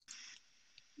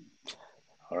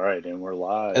All right, and we're And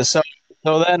live. so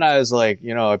then I was like,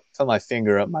 I put my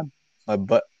finger up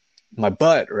my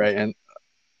butt, right? And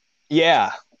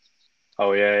yeah,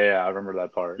 Oh yeah. I remember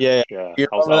that part. yeah, Yeah, you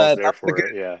I remember was that? there for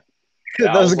it. Yeah, That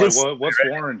yeah. I was a was good, like, what's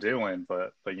Warren doing?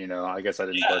 But I guess I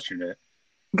didn't question it in the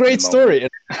great moment. story.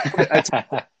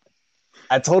 And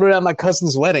I told her at my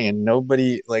cousin's wedding, and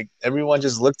nobody, like, everyone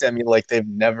just looked at me like they've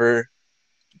never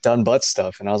done butt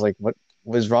stuff, and I was like, what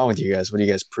is wrong with you guys? What are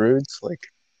you guys, prudes? Like,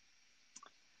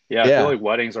 Yeah, I feel yeah, like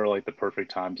weddings are like the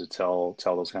perfect time to tell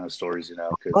those kind of stories, but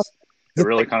because it it's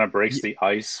really like, kind of breaks the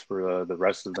ice for the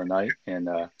rest of the night, and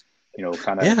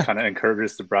kind of yeah, kind of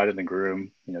encourages the bride and the groom.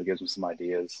 Gives them some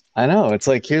ideas. I know. It's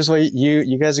like, here's what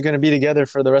you guys are going to be together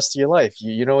for the rest of your life.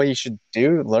 You know what you should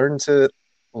do? Learn to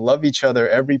love each other,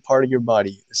 every part of your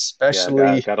body, Yeah, got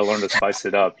especially, got to learn to spice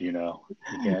it up. You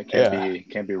can't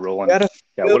yeah. be rolling. You gotta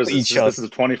Yeah, feel what is this? each This other is the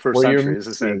 21st where you're century. This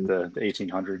isn't moving. the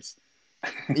 1800s.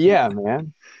 Yeah,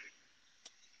 man.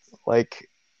 Like,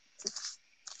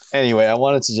 anyway, I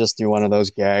wanted to just do one of those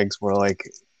gags where, like,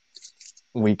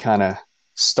 we kind of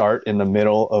start in the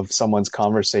middle of someone's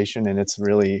conversation and it's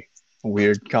really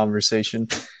weird conversation.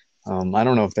 I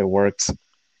don't know if that worked,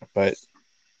 but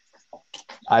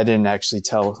I didn't actually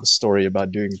tell a story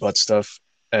about doing butt stuff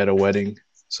at a wedding,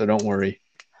 so don't worry.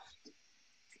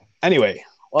 Anyway,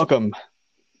 welcome,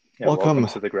 Yeah, welcome welcome.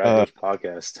 to the Uh, Graduates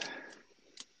Podcast.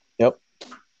 yep.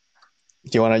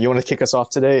 Do you want to kick us off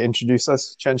today? Introduce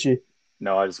us, Chenxi,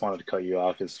 No, I just wanted to cut you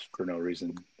off just for no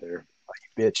reason there.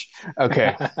 bitch.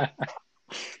 Okay,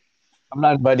 I'm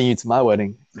not inviting you to my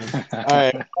wedding. All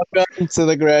right, welcome to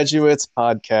the Graduates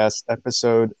Podcast,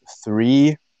 episode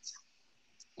 3.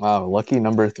 Wow, lucky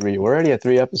number 3. We're already at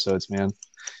 3 episodes, man.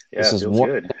 Yeah, This it is feels one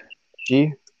good.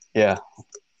 G. Yeah.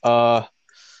 You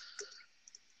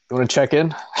want to check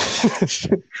in?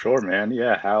 Sound Sure, man.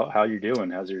 Yeah, how you doing?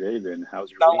 How's your day been? How's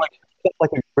your week?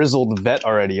 like a grizzled vet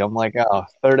already. I'm like, oh,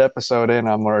 third episode in,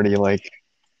 I'm already like,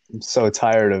 I'm so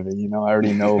tired of it. I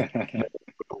already know.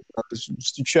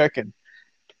 Just checking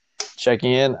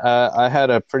in. I had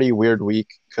a pretty weird week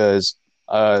because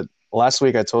last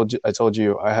week I told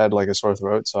you I had like a sore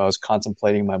throat, so I was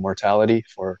contemplating my mortality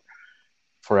for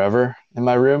forever in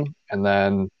my room, and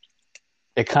then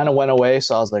it kind of went away.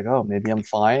 So I was like, oh, maybe I'm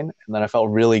fine, and then I felt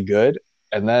really good,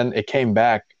 and then it came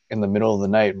back in the middle of the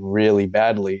night really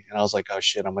badly, and I was like, oh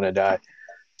shit, I'm gonna die.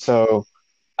 So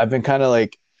I've been kind of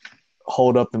like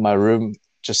holed up in my room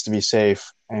just to be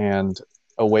safe and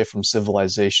away from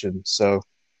civilization. So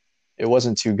it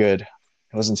wasn't too good.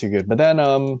 It wasn't too good. But then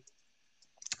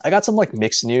I got some like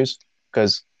mixed news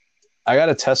because I got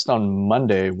a test on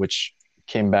Monday, which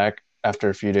came back after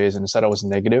a few days and it said I was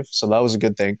negative. So that was a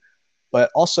good thing. But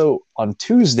also on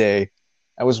Tuesday,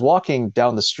 I was walking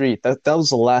down the street. That was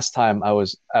the last time I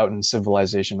was out in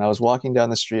civilization. I was walking down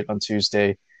the street on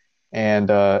Tuesday and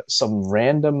some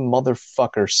random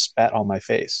motherfucker spat on my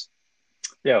face.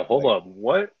 Yeah, hold Like, up.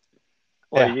 What?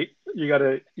 Like yeah, you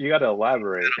gotta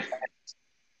elaborate.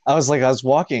 I was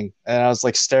walking and I was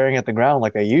like staring at the ground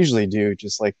like I usually do,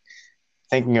 just like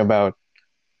thinking about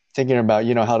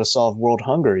how to solve world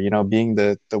hunger, being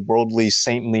the worldly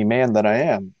saintly man that I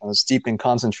am. I was deep in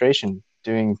concentration,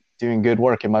 doing good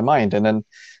work in my mind, and then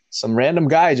some random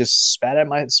guy just spat in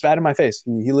my face.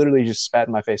 He literally just spat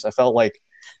in my face. I felt like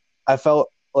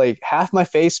half my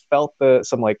face felt the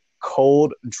some like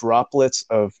cold droplets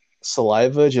of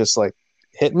saliva just like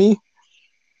hit me,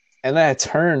 and then I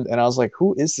turned and I was like,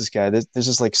 "Who is this guy?" There's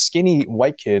this like skinny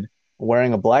white kid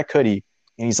wearing a black hoodie,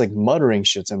 and he's like muttering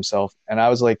shit to himself. And I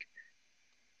was like,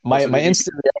 my Also, my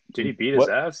instant did he reaction, beat his what?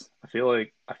 ass? I feel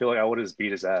like I would have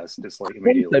beat his ass just like Of course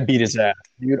I immediately. beat his ass,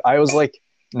 dude. I was like,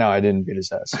 no, I didn't beat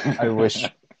his ass. I wish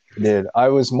I did. I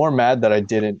was more mad that I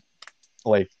didn't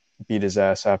like beat his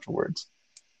ass afterwards.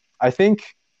 I think,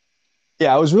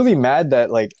 yeah, I was really mad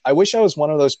that like I wish I was one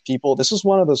of those people. This was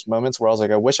one of those moments where I was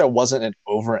like, I wish I wasn't an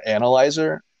over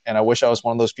analyzer, and I wish I was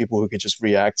one of those people who could just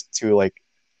react to like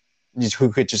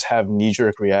who could just have knee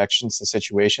jerk reactions to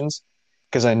situations.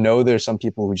 Because I know there's some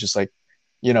people who just like,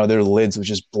 their lids would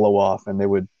just blow off and they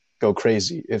would go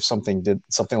crazy if something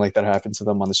like that happened to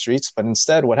them on the streets. But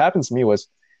instead, what happened to me was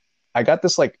I got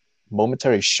this like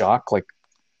momentary shock. Like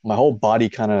my whole body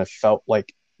kind of felt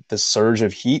like this surge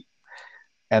of heat.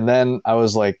 And then I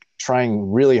was like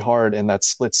trying really hard in that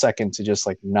split second to just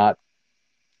like not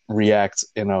react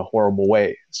in a horrible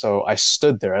way. So I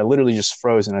stood there. I literally just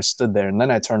froze and I stood there. And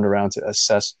then I turned around to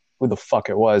assess who the fuck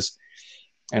it was.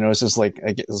 And it was just like,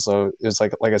 so it was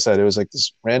like I said, it was like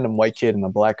this random white kid in a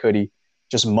black hoodie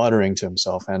just muttering to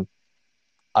himself. And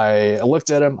I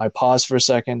looked at him, I paused for a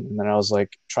second, and then I was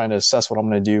like trying to assess what I'm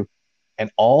going to do.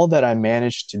 And all that I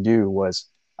managed to do was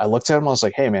I looked at him. I was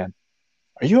like, "Hey, man,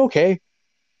 are you okay?"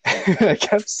 I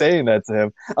kept saying that to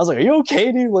him. I was like, "Are you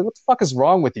okay, dude? Like, what the fuck is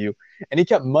wrong with you?" And he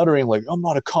kept muttering, like, "I'm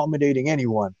not accommodating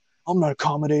anyone. I'm not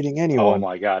accommodating Oh anyone."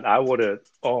 my God. I would have,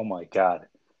 oh my God.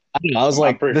 I don't know. I was I'm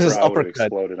like, pretty "This sure is I would have uppercut.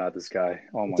 exploded at this guy.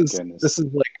 Oh This my is goodness. this is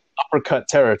like uppercut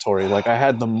territory. Like I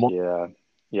had the Yeah.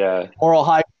 Yeah. moral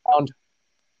high ground.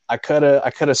 I could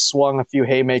have swung a few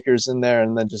haymakers in there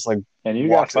and then just like And you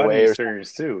got walked fighting away or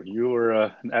experience too. You were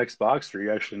an ex-boxer.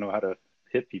 You actually know how to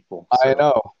hit people. something. I So,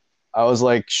 know. I was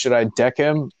like, should I deck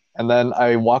him? And then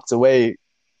I walked away,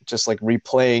 just like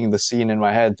replaying the scene in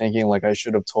my head, thinking like I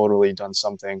should have totally done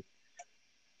something,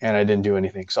 and I didn't do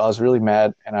anything. So I was really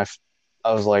mad, and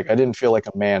I was like, I didn't feel like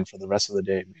a man for the rest of the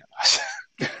day,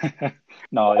 man.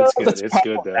 no, it's good. That's It's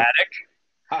good though. problematic.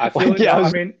 I feel Like, it. yeah, No, I I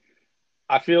was, mean,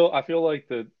 I feel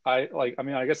like I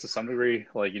mean, I guess to some degree,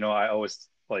 like, I always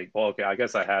like, well, okay, I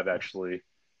guess I have actually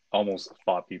almost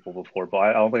fought people before, but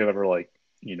I don't think I've ever like,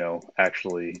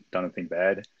 actually done anything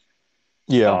bad.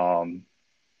 yeah, Um,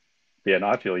 yeah, no,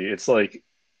 I feel you. It's like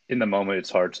in the moment, it's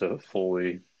hard to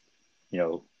fully,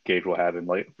 gauge what happened.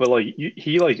 Like, but like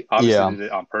he like obviously yeah, did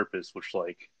it on purpose, which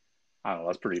like I don't know,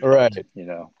 that's pretty fucked, right. you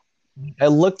know. I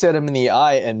looked at him in the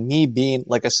eye, and me being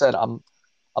like I said, I'm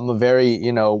a very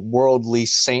worldly,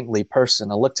 saintly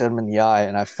person. I looked at him in the eye,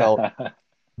 and I felt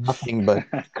nothing but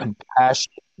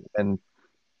compassion and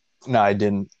no, I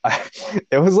didn't.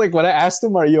 It was like when I asked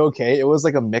him, "Are you okay?" It was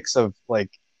like a mix of like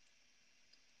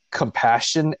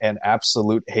compassion and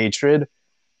absolute hatred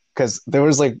because there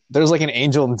was like an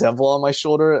angel and devil on my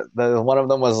shoulder. One of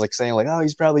them was like saying like, "Oh,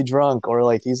 he's probably drunk," or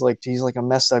like he's like a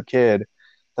messed up kid.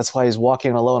 That's why he's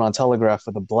walking alone on Telegraph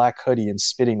with a black hoodie and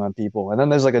spitting on people. And then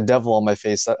there's like a devil on my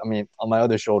face. I mean, on my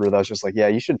other shoulder, that was just like, "Yeah,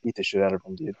 you should beat the shit out of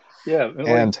him, dude." Yeah, and, like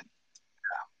And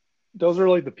those are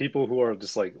like the people who are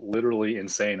just like literally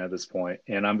insane at this point.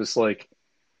 And I'm just like,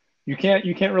 you can't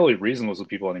really reason with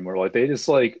people anymore. Like they just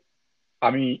like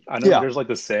I mean, I know yeah, there's like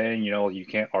the saying, you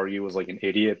can't argue with like an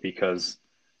idiot because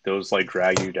those like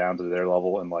drag you down to their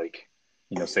level and like,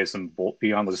 say some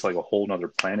be on just like a whole nother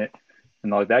planet.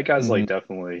 And like that guy's mhm. like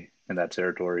definitely in that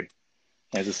territory.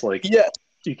 And it's just like Yeah.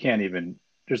 you can't even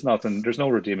there's no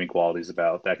redeeming qualities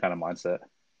about that kind of mindset.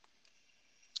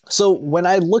 So when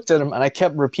I looked at him and I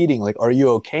kept repeating like, "Are you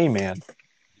okay, man?"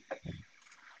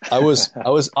 I was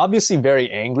obviously very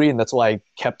angry, and that's why I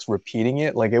kept repeating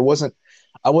it. Like I wasn't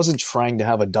trying to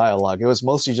have a dialogue. It was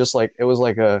mostly just like it was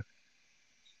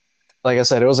like I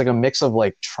said, it was like a mix of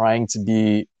like trying to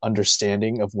be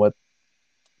understanding of what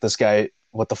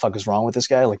the fuck is wrong with this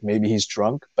guy. Like maybe he's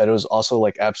drunk, but it was also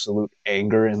like absolute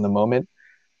anger in the moment.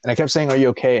 And I kept saying, "Are you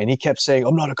okay?" And he kept saying,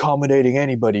 "I'm not accommodating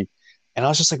anybody." And I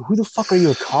was just like, "Who the fuck are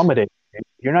you accommodating?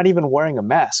 You're not even wearing a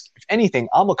mask. If anything,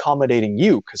 I'm accommodating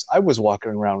you because I was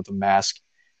walking around with a mask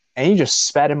and you just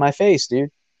spat in my face,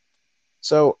 dude."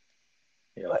 So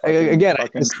Yeah, again,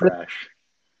 fucking trash.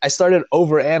 I started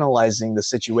over analyzing the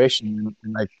situation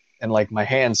and like my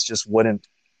hands just wouldn't.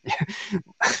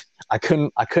 I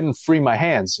couldn't free my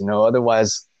hands,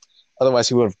 Otherwise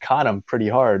he would have caught him pretty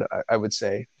hard, I would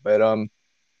say. But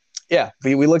yeah,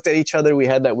 we looked at each other, we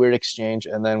had that weird exchange,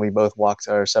 and then we both walked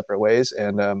our separate ways.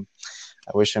 And I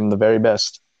wish him the very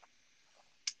best.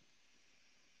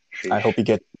 I hope Sheesh. he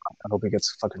get I hope he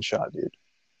gets fucking shot, dude.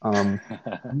 Um,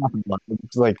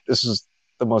 like this is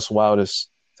the most wildest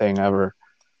thing ever.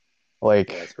 Like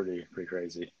Yeah, it's pretty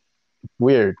crazy.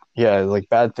 weird, yeah. Like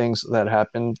bad things that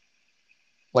happen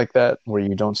like that, where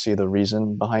you don't see the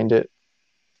reason behind it.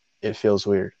 It feels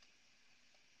weird,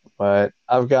 but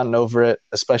I've gotten over it,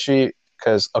 especially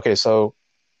because okay, so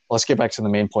let's get back to the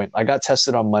main point. I got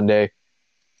tested on Monday,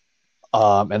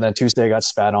 and then Tuesday I got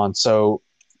spat on. So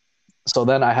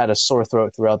then I had a sore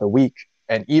throat throughout the week,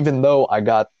 and even though I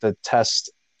got the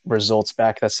test results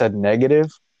back that said negative,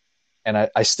 and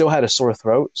I still had a sore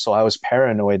throat, so I was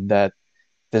paranoid that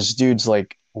this dude's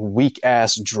like weak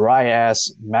ass, dry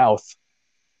ass mouth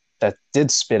that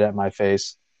did spit at my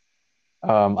face.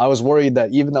 I was worried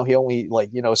that even though he only like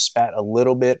spat a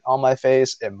little bit on my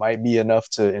face, it might be enough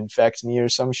to infect me or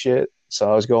some shit.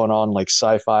 So I was going on like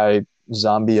sci-fi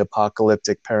zombie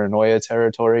apocalyptic paranoia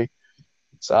territory.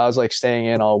 So I was like staying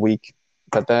in all week,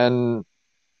 but then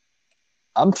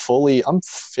I'm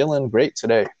feeling great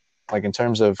today, like in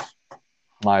terms of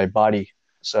my body.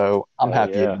 So I'm Hell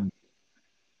happy. yeah.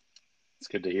 It's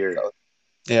good to hear.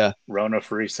 Yeah. Rona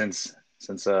free since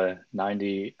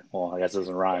 90. Well, I guess it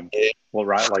doesn't rhyme. Well,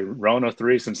 right, like Rona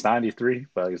free since 93,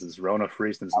 but I guess it's Rona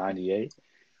free since 98.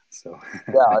 So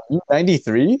Yeah. Are you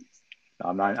 93?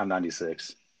 I'm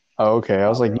 96. Oh, okay. I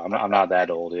was No, like, bro, I'm not that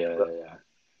old. Yeah, yeah, yeah.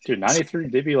 Dude, 93,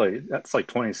 they'd be like, that's like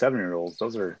 27-year-olds.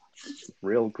 Those are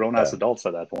real grown ass Yeah. adults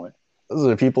at that point. Those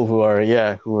are people who are,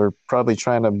 yeah, who are probably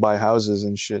trying to buy houses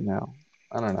and shit now.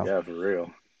 I don't know. Yeah, for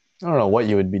real. I don't know what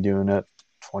you would be doing at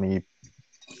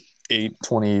 28,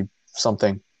 20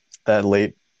 something that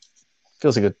late.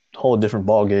 Feels like a whole different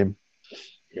ball game.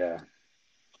 Yeah.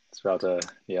 It's yeah, about time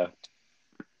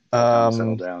to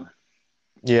settle Um, down.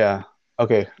 yeah.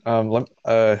 Okay.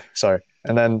 Sorry.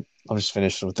 And then I'll just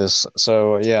finish with this.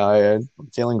 So yeah, I'm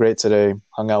feeling great today.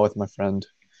 Hung out with my friend.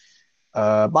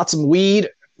 Bought some weed,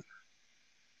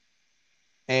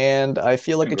 and I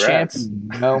feel like a Congrats.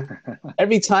 champion.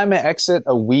 Every time I exit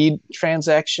a weed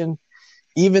transaction,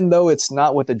 even though it's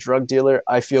not with a drug dealer,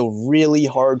 I feel really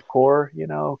hardcore.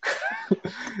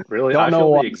 Really, Don't I know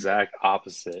feel why. the exact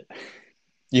opposite.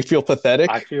 You feel pathetic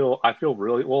I feel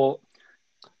really well.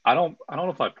 I don't know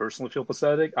if I personally feel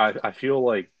pathetic. I feel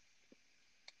like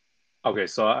okay,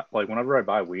 so like whenever I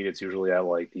buy weed, it's usually at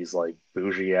like these like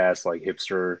bougie ass like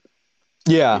hipster,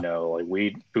 yeah. like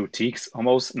weed boutiques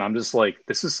almost, and I'm just like,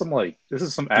 this is some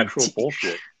actual Boutique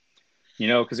bullshit,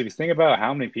 because if you think about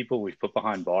how many people we've put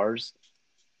behind bars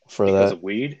for because that. of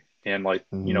weed, and like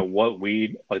Mhm. what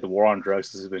weed, like the war on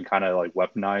drugs has been kind of like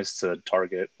weaponized to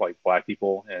target like black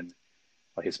people and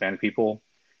like Hispanic people.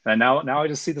 And now I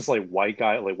just see this like white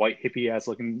guy, like white hippie ass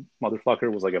looking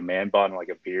motherfucker with like a man bun, and, like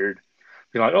a beard,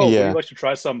 being like, "Oh, would you Yeah. like to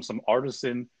try some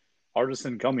artisan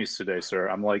gummies today, sir?"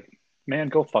 I'm like, "Man,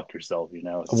 go fuck yourself."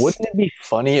 It's Wouldn't it be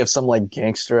funny if some like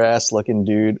gangster ass looking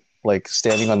dude like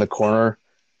standing on the corner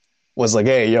was like,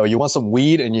 "Hey, yo, you want some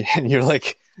weed?" And you're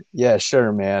like, "Yeah,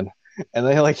 sure, man." And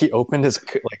then like he opened his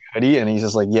like hoodie and he's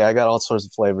just like, "Yeah, I got all sorts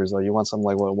of flavors. Like, you want some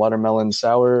like what, watermelon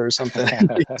sour or something?"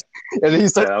 yeah, And he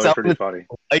starts that would be pretty sounding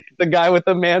funny. like the guy with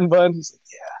the man bun. He's like,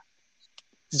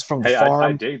 "He's from the Hey, I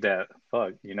farm." dig that.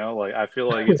 Fuck, like I feel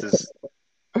like it's just.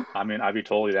 I mean, I'd be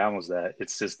totally down with that.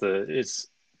 It's just it's.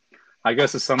 I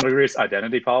guess to some degree it's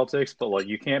identity politics, but like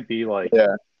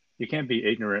Yeah, you can't be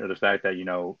ignorant of the fact that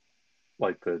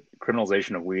like the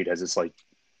criminalization of weed has just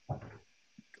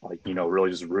really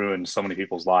just ruined so many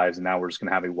people's lives, and now we're just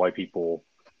gonna have white people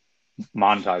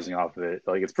monetizing off of it.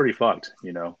 Like it's pretty fucked.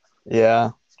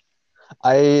 yeah.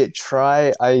 I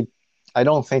try. I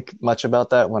don't think much about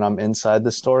that when I'm inside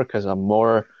the store because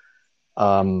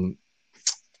um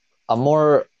I'm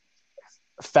more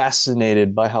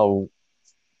fascinated by how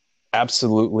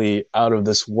absolutely out of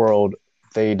this world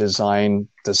they design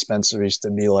dispensaries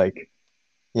to be like.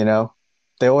 You know,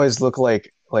 they always look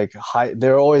like high.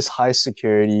 They're always high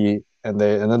security, and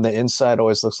then the inside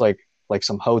always looks like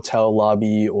some hotel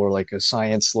lobby or like a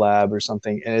science lab or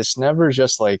something. And it's never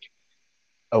just like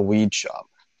a weed shop.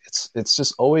 It's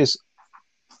just always.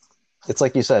 It's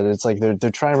like you said. It's like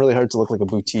they're trying really hard to look like a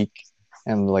boutique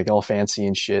and like all fancy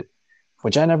and shit,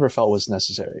 which I never felt was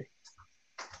necessary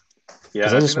Yeah,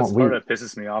 because and I I think just that's want the part weed. that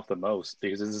pisses me off the most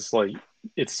because it's just like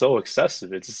it's so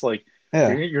excessive. It's just like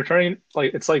Yeah, you're turning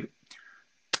like it's like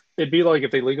it'd be like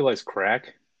if they legalized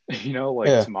crack, like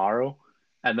yeah. tomorrow,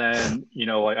 and then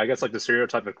like I guess like the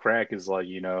stereotype of crack is like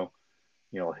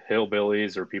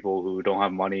hillbillies or people who don't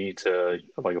have money to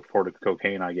like afford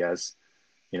cocaine, I guess,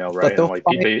 right? But And they'll like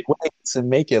find they ways to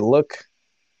make it look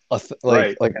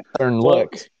right. like a certain Well,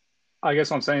 look. I guess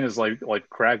what I'm saying is like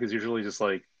crack is usually just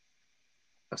like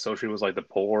associated with like the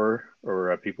poor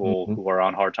or people Mm-hmm. who are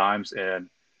on hard times, and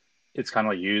it's kind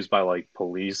of like used by like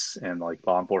police and like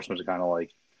law enforcement to kind of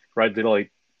like right they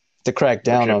like To crack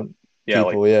down legit on yeah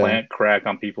like people. Yeah, plant crack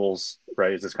on people's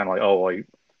right. It's just kind of like, oh, like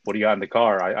what do you got in the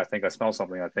car? I think I smell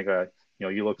something. I think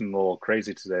you looking a little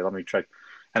crazy today, let me check.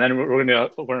 And then we're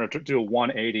gonna do a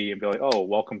 180 and be like, oh,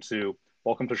 welcome to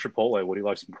Chipotle, would you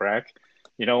like some crack?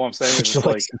 You know what I'm saying? It's would you just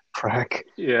like like, some crack?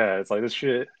 yeah, it's like this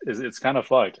shit is it's kind of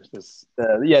fucked. It's just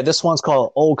Yeah, this one's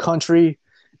called Old Country.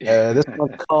 This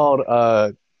one's called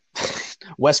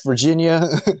West Virginia.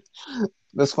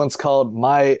 This one's called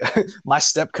my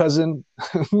step cousin.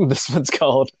 This one's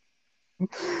called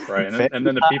right. And then Family and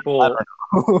then the Time. I people,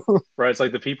 don't know. right? It's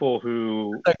like the people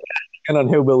who, And on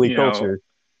hillbilly you know, culture.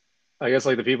 I guess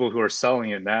like the people who are selling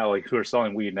it now, like who are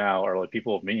selling weed now, are like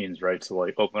people of means, right? So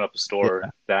like open up a store Yeah.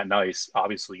 that nice.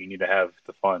 Obviously, you need to have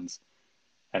the funds,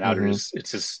 and now they're Hmm. just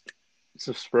it's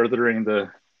just furthering the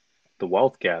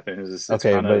wealth gap, and it's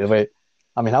Okay, kind but of wait.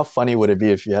 I mean, how funny would it be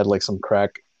if you had like some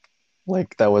crack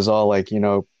like that was all like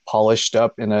polished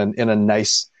up in a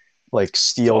nice like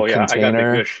steel oh yeah, I got the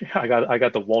container. good, I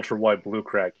got the Walter White blue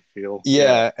crack. You feel?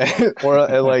 Yeah, Yeah,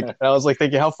 or like I was like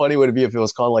thinking, how funny would it be if it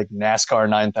was called like NASCAR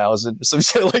 9000 or some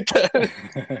shit like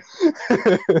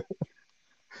that?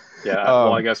 yeah.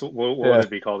 Well, I um, guess what would yeah, it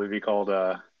be called? It'd be called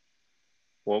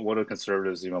what do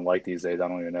conservatives even like these days? I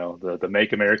don't even know. The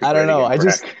Make America I don't Great know.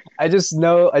 Again crack. I just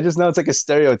know it's like a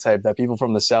stereotype that people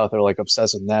from the South are like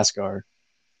obsessed with NASCAR.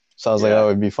 So I was like, Yeah. oh,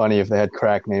 it'd be funny if they had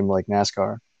crack named like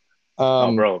NASCAR. Oh,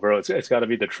 Um, bro, it's got to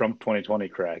be the Trump 2020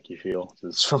 crack. You feel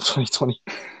it's just from 2020.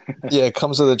 Yeah, it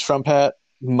comes with a Trump hat,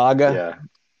 MAGA, yeah,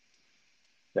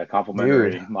 yeah, dude.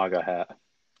 complimentary MAGA hat.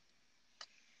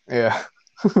 Yeah.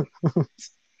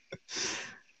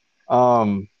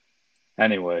 Um,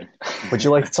 Anyway, would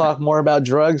you like to talk more about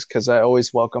drugs? Because I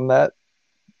always welcome that.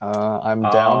 I'm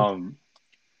down. um,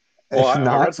 well, If I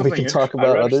not, read we can something. talk I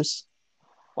about read. others.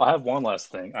 Well, I have one last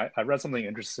thing. I read something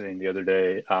interesting the other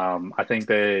day. I think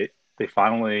they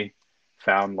finally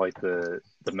found like the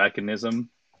mechanism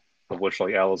of which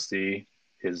like LSD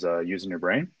is using your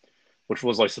brain, which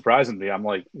was like surprising to me. I'm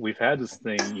like, we've had this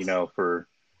thing, for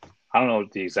I don't know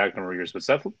the exact number of years, but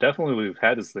definitely we've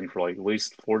had this thing for like at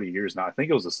least 40 years now. I think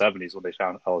it was the 70s when they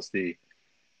found LSD,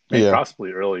 maybe Yeah.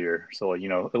 possibly earlier. So like,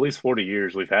 at least 40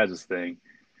 years we've had this thing.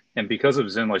 And because it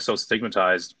was in like so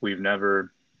stigmatized, we've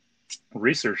never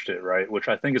researched it, right? Which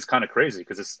I think is kind of crazy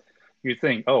because it's you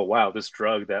think, oh wow, this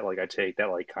drug that like I take that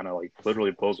like kind of like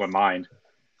literally blows my mind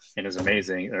and is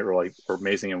amazing or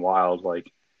amazing and wild,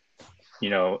 like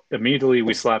immediately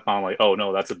we slap on like, oh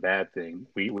no, that's a bad thing.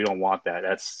 We don't want that.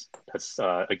 That's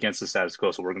against the status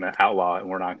quo. So we're going to outlaw it and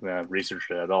we're not going to research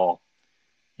it at all.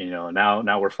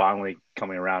 Now we're finally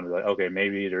coming around to like, okay,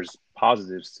 maybe there's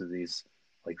positives to these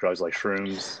like drugs like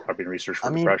shrooms are being researched I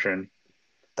for mean, depression,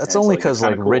 that's and it's only like it's because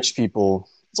kind like of cool. rich people.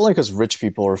 It's only because rich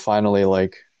people are finally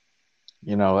like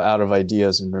out of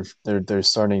ideas and they're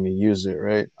starting to use it,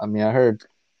 right? I mean, I heard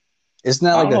isn't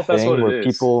that I like don't a know if that's what thing it where is.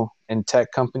 people in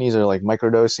tech companies are like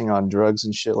microdosing on drugs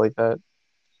and shit like that?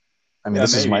 I mean, Yeah,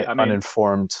 this is maybe. my I mean,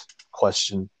 uninformed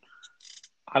question.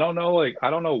 I don't know. Like, I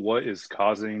don't know what is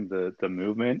causing the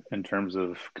movement in terms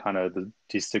of kind of the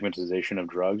destigmatization of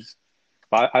drugs.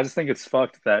 But I just think it's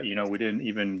fucked that we didn't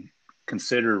even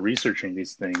consider researching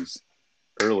these things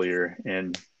earlier.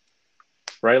 And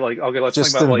right, like, okay, let's think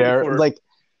Just about to like if we're like,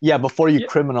 yeah, before you yeah,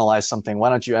 criminalize something, why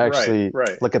don't you right, actually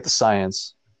right. look at the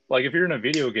science? Like if you're in a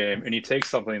video game and you take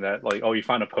something that like, oh, you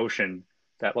find a potion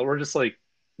that like, we're just like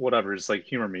whatever, just like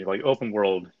humor me, like open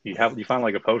world, you find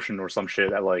like a potion or some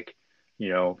shit that like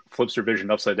flips your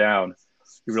vision upside down.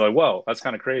 You're like, whoa, that's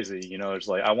kind of crazy. It's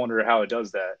like I wonder how it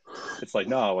does that. It's like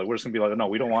no, like we're just gonna be like, no,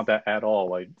 we don't want that at all.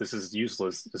 Like this is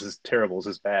useless. This is terrible. This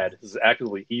is bad. This is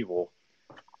actively evil.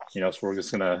 So we're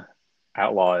just gonna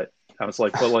outlaw it. And it's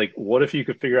like, but like, what if you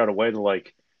could figure out a way to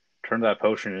like turn that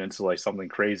potion into like something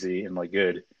crazy and like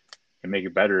good and make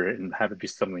it better and have it be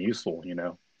something useful.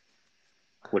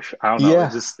 Which I don't know. It Yeah,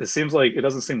 just it seems like it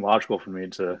doesn't seem logical for me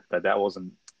to that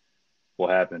wasn't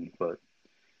what happened, but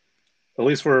at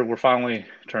least we're finally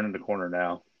turning the corner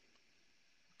now.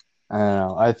 I don't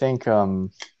know. I think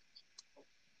I'm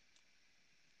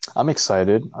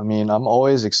excited. I mean, I'm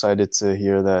always excited to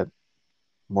hear that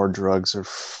more drugs are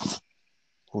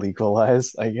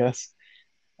legalized, I guess.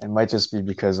 It might just be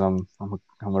because I'm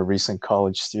a recent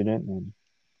college student and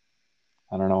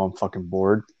I don't know, I'm fucking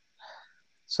bored.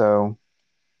 So,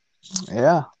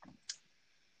 yeah,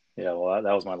 Yeah, well,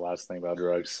 that was my last thing about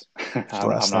drugs. I'm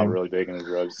last not thing. really big into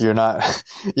drugs. You're not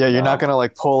yeah, you're not No. gonna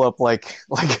like pull up like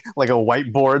a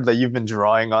whiteboard that you've been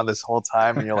drawing on this whole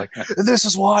time and you're like, this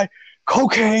is why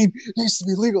cocaine needs to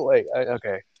be legal. Like,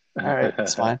 okay. All right,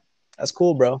 it's fine. That's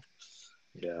cool, bro.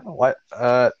 Yeah. What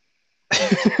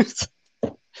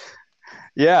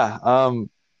yeah, I don't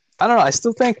know.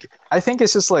 I think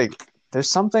it's just like there's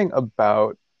something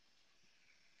about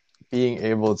being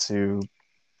able to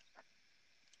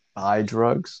buy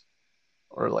drugs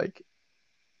or like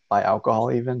buy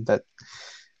alcohol even that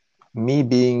me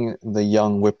being the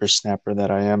young whippersnapper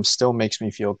that I am still makes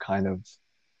me feel kind of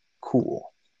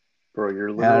cool. Bro, you're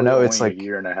And I literally know it's only a like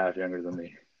year and a half younger than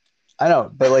me. I know,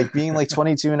 but like being like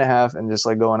 22 and a half and just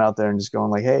like going out there and just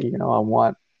going like, hey, I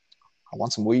want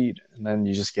some weed. And then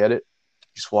you just get it.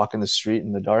 You just walk in the street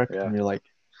in the dark Yeah. and you're like,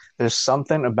 there's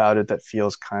something about it that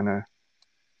feels kind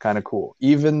of cool.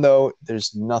 Even though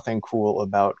there's nothing cool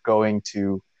about going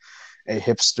to a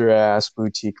hipster ass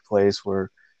boutique place where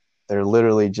they're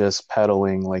literally just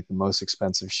peddling like the most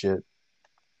expensive shit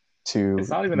It's to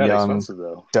not even that young, expensive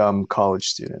though. dumb college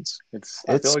students. I feel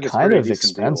It's like it's kind pretty of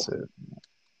decent deal, expensive.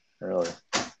 really.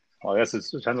 Well, I guess it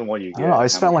depends on what you I don't know. get I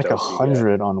and how spent much like a dose you get.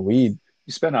 hundred on weed.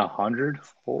 You spent 100?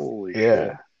 Holy Yeah,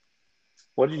 shit.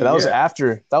 What did you that was get?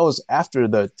 after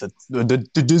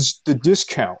the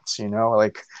discounts.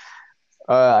 Like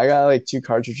I got like two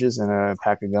cartridges and a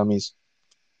pack of gummies.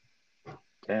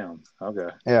 Damn. Okay.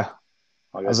 Yeah,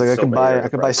 I I was guess like, it's still better I the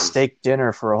could buy prices. steak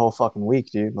dinner for a whole fucking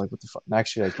week, dude. Like, what the fuck?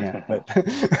 Actually, I can't. But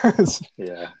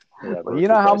Yeah, yeah, you grocery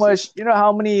know how much? prices. You know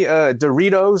how many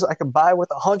Doritos I could buy with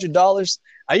 $100?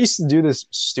 I used to do this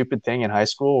stupid thing in high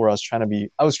school where I was trying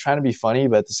to be funny,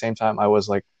 but at the same time, I was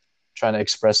like trying to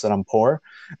express that I'm poor.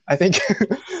 I think,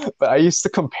 but I used to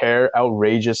compare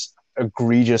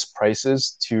egregious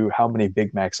prices to how many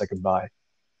Big Macs I could buy,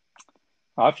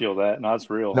 I feel that. No, it's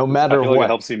real. no I matter feel like it what.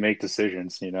 helps you make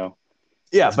decisions, you know?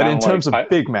 Yeah, It's but kind in of like terms of I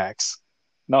Big Macs,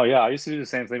 no, yeah, I used to do the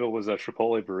same thing, but it was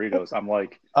Chipotle burritos. I'm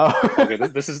like, okay, oh,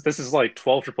 this is like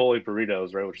 12 Chipotle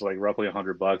burritos, right? Which is like roughly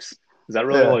 $100. Is that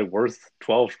really yeah. like worth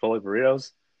 12 Chipotle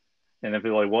burritos? And if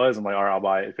it like was, I'm like, all right, I'll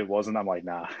buy it. If it wasn't, I'm like,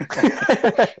 nah.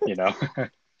 You know?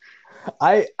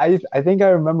 I think I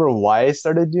remember why I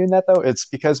started doing that though. It's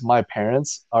because my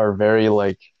parents are very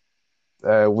like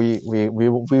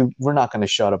we're not going to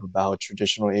shut up about how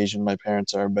traditional Asian my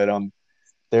parents are, but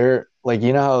they're like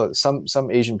you know how some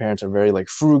Asian parents are very like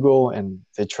frugal and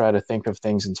they try to think of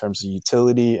things in terms of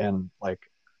utility and like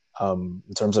in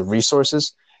terms of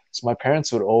resources. So my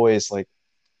parents would always like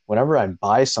whenever I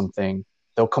buy something,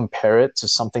 they'll compare it to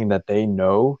something that they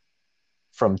know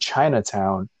from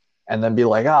Chinatown and then be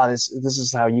like, ah, this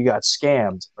is how you got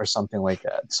scammed or something like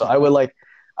that. So I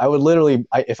would literally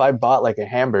if I bought like a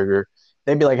hamburger,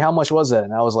 they'd be like, how much was it?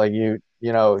 And I was like, you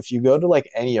know, if you go to like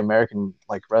any American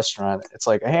like restaurant, it's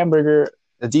like a hamburger,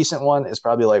 a decent one is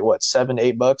probably like what, $7,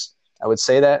 $8. I would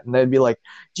say that, and they'd be like,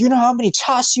 "Do you know how many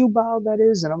char siu bao that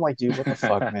is?" And I'm like, "Dude, what the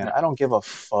fuck, man? I don't give a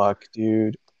fuck,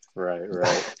 dude." Right,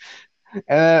 right.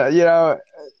 And you know,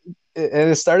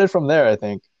 it started from there. I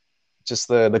think just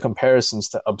the comparisons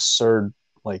to absurd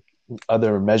like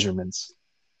other measurements.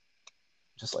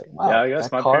 Just like, Yeah, wow, I guess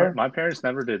that car. my parents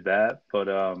never did that, but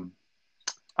I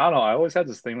don't know. I always had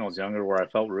this thing when I was younger where I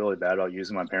felt really bad about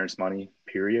using my parents' money,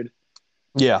 period.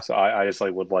 Yeah, So I just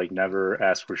like would like never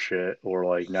ask for shit or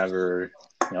like never,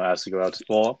 ask to go out to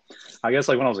well, I guess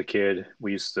like when I was a kid, I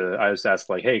used to ask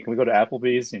like, hey, can we go to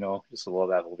Applebee's? Just to love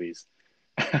Applebee's.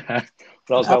 But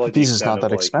I was by like the Applebee's is extent not of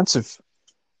that like, expensive.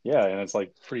 yeah, and it's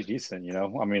like pretty decent.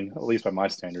 I mean, at least by my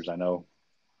standards, I know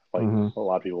like Hmm. a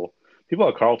lot of people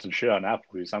at Carlton shit on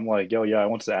Applebee's. I'm like, yo, yeah, I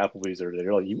went to Applebee's the other day.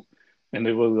 They're like, you, and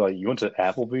they were like, you went to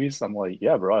Applebee's? I'm like,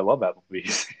 yeah, bro, I love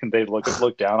Applebee's. And they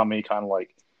look down on me, kind of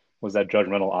like, was that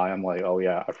judgmental eye? I'm like, oh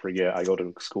yeah, I forget. I go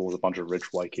to school with a bunch of rich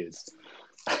white kids.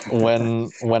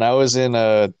 When I was in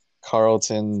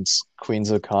Carlton's Queens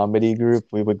of Comedy group,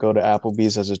 we would go to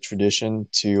Applebee's as a tradition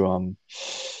to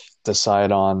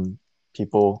decide on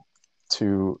people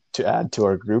to add to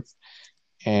our group.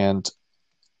 And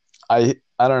I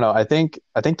don't know. I think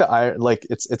the I like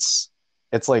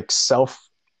it's like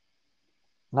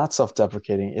not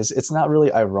self-deprecating. It's not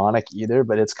really ironic either,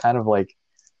 but it's kind of like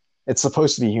it's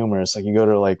supposed to be humorous. Like you go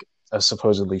to like a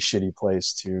supposedly shitty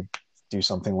place to do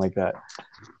something like that.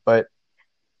 But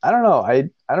I don't know. I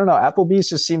don't know. Applebee's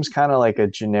just seems kind of like a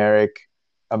generic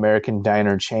American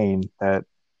diner chain that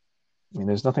I mean,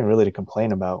 there's nothing really to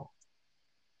complain about.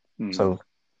 Hmm. So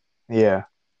yeah,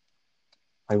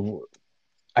 I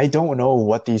I don't know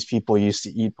what these people used to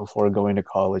eat before going to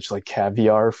college, like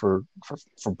caviar for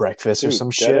breakfast or Dude, some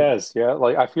dead shit. It ass. Yeah,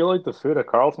 like I feel like the food at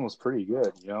Carlton was pretty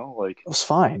good. Like was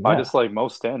fine. by Yeah, just like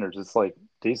most standards, it's like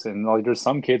decent. And like there's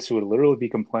some kids who would literally be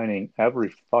complaining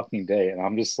every fucking day, and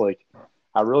I'm just like,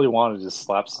 I really want to just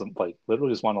slap some, like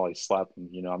literally just want to like slap them.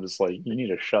 I'm just like, you need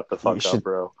to shut the you fuck up, should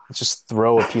bro. just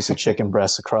throw a piece of chicken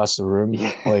breast across the room,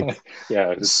 Yeah, like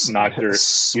yeah, just knock their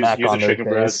smack use a on their chicken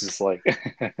breast, face. just like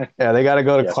Yeah, they got to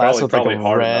go to yeah, class with like a probably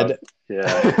hard enough. red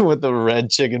Yeah, with a red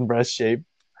chicken breast shape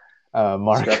just grab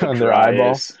mark the on their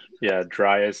eyeball.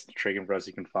 driest chicken breast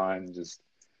you can find, and just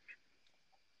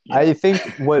I yeah. think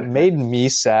what made me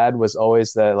sad was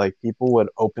always that like people would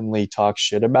openly talk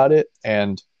shit about it,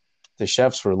 and the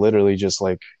chefs were literally just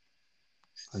like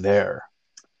there.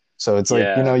 So it's like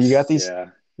Yes, yeah.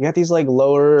 you got these like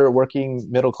lower working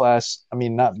middle class. I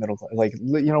mean, not middle class, like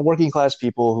working class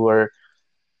people who are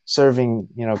serving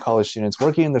college students,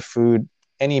 working in the food.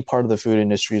 Any part of the food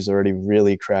industry is already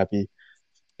really crappy,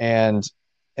 and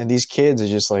these kids are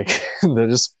just like they're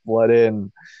just flood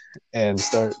in and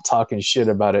start talking shit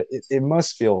about it. It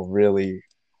must feel really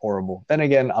horrible. Then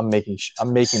again, I'm making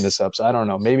this up, so I don't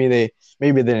know. Maybe they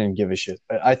didn't give a shit.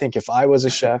 But I think if I was a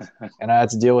chef and I had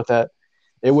to deal with that,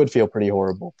 it would feel pretty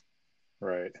horrible.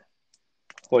 Right.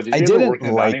 Well, did I you ever didn't work in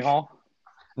a dining like. hall?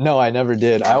 No, I never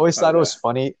did. I No. always thought it Okay. was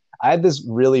funny. I had this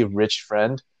really rich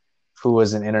friend who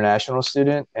was an international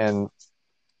student, and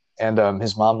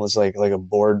his mom was like a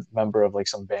board member of like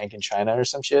some bank in China or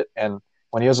some shit. And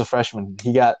when he was a freshman,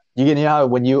 he got you know how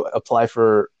when you apply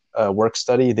for work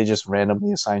study, they just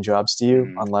randomly assign jobs to you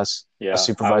Hmm. unless a Yeah,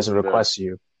 I was supervisor in the requests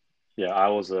you. yeah, I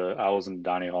was in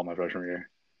dining hall my freshman year.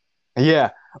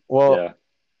 Yeah. Well, Yeah.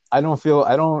 I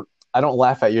don't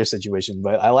laugh at your situation,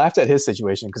 but I laughed at his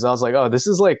situation because I was like, oh, this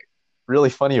is like really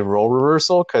funny role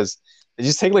reversal because they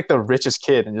just take like the richest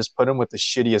kid and just put him with the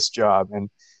shittiest job, and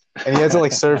he had to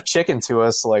like serve chicken to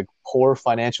us like poor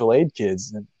financial aid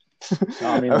kids, and No,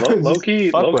 I mean, I would just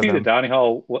fuck low with key, the him. dining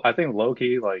hall. I think low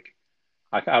key, like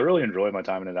I really enjoy my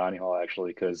time in the dining hall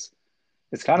actually because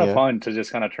it's kind of Yeah. fun to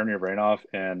just kind of turn your brain off.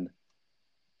 And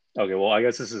okay, well, I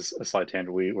guess this is a slight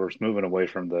tangent. We're moving away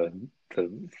from the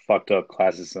fucked up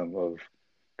classism of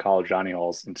college dining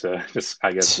halls into just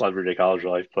I guess everyday college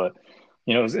life. But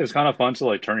it was kind of fun to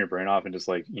like turn your brain off and just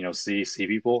like see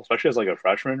people, especially as like a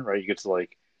freshman, right? You get to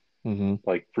Hmm.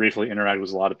 like briefly interact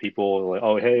with a lot of people, like,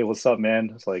 oh hey, what's up,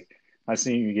 man? It's like nice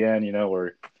seeing you again,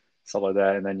 or stuff like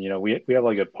that. And then we have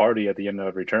like a party at the end of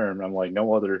every term. I'm like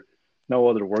no other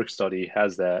work study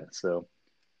has that, so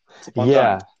it's a fun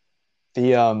time. Yeah.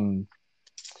 The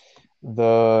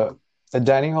the the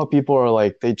dining hall people are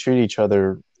like they treat each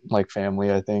other like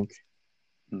family, I think.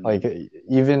 Mm. Like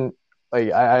even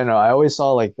like I don't know, I always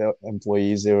saw like the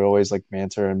employees, they would always like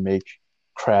banter and make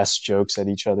crass jokes at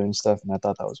each other and stuff, and I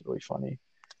thought that was really funny.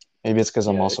 Maybe it's because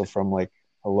I'm Yeah, also from like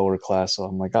a lower class, so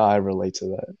I'm like, I relate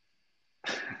to that.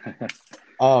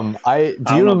 I I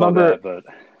do you don't know about remember? that, but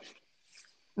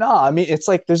No, I mean it's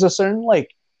like there's a certain like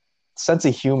sense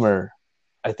of humor,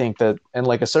 I think that, and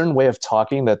like a certain way of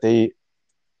talking that they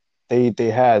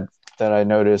had that I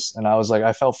noticed, and I was like,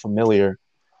 I felt familiar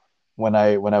when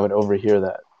I would overhear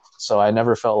that, so I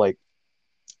never felt like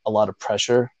a lot of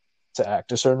pressure to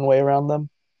act a certain way around them.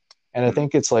 And I mm,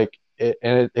 think it's like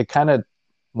it kind of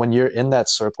when you're in that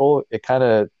circle, it kind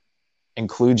of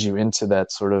includes you into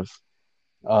that sort of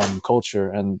culture,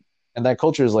 and that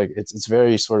culture is like it's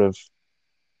very sort of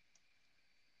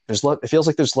it feels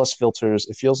like there's less filters.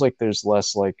 It feels like there's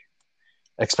less like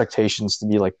expectations to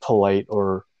be like polite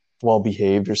or well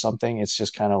behaved or something. It's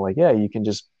just kind of like yeah, you can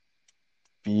just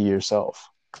be yourself.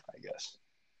 I guess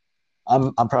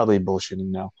I'm probably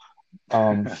bullshitting now.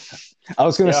 Um, I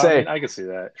was gonna yeah, I say mean, I can see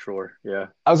that, sure, yeah.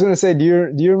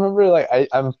 do you remember like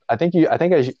I think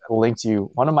I linked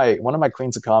you one of my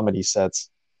Queens of Comedy sets.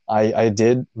 I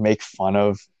did make fun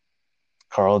of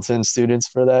Carleton students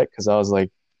for that because I was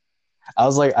like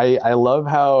I love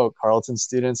how Carleton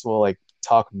students will like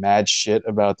talk mad shit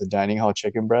about the dining hall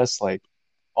chicken breast like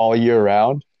all year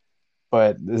round.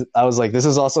 But I was like, this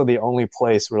is also the only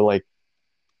place where like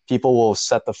people will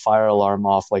set the fire alarm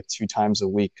off like 2 times a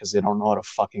week because they don't know how to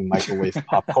fucking microwave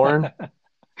popcorn.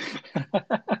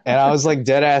 And I was like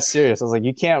dead ass serious. I was like,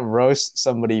 you can't roast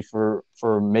somebody for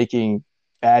making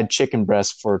bad chicken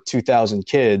breast for 2,000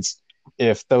 kids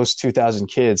if those 2,000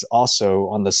 kids also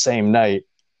on the same night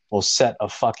will set a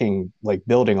fucking like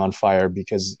building on fire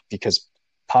because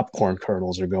popcorn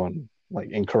kernels are going like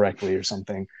incorrectly or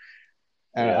something.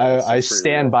 And Yeah, I that's pretty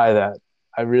stand real. by that.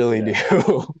 I really Yeah,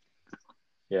 do.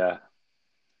 yeah.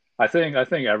 I think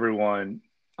everyone.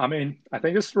 I mean, I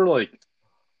think it's for like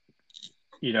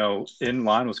in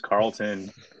line with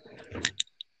Carlton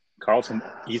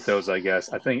ethos, I guess.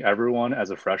 I think everyone as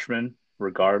a freshman,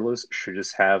 regardless, should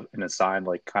just have an assigned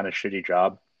like kind of shitty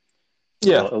job for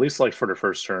Yeah. at least like for the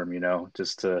first term,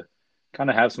 just to kind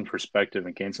of have some perspective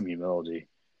and gain some humility,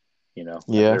 at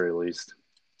the Yeah. very least.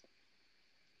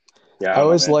 Yeah, I I don't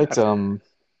know, always man. liked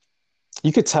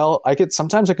you could tell I could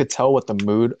tell what the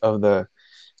mood of the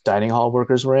dining hall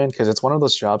workers were in because it's one of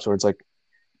those jobs where it's like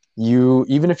you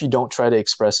even if you don't try to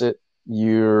express it,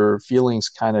 your feelings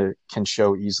kind of can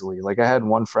show easily. Like I had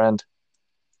one friend,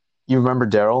 you remember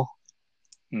Daryl?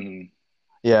 Mhm.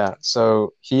 Yeah,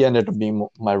 so he ended up being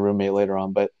my roommate later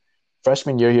on, but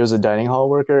freshman year he was a dining hall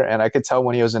worker and I could tell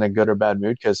when he was in a good or bad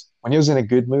mood because when he was in a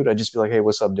good mood, I'd just be like, "Hey,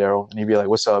 what's up, Daryl?" And he'd be like,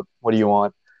 "What's up? What do you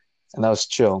want?" And that was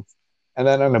chill. And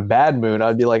then in a bad mood,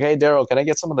 I'd be like, "Hey, Daryl, can I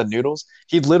get some of the noodles?"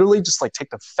 He'd literally just like take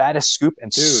the fattest scoop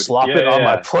and Dude, slop yeah, it yeah, on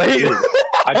my yeah. plate. Dude,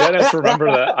 I dead ass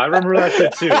remember that. I remember that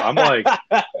shit too. I'm like,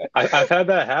 I've had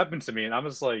that happen to me, and I'm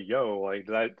just like, yo, like,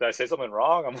 did I say something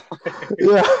wrong? I'm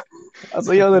Yeah, I was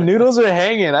like, "Yo, the noodles are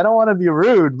hanging. I don't want to be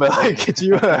rude, but like, like,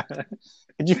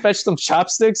 could you fetch some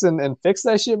chopsticks and fix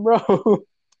that shit, bro?"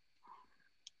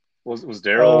 was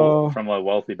Daryl Uh, from a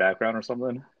wealthy background or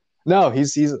something? no,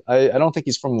 he's I don't think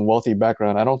he's from a wealthy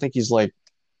background. I don't think he's like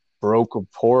broke or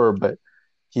poor, but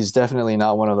he's definitely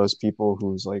not one of those people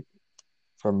who's like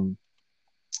from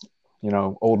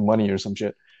old money or some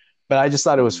shit. But I just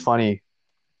thought it was Mm, funny.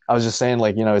 I was just saying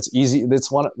like it's easy.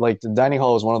 It's one like the dining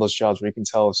hall is one of those jobs where you can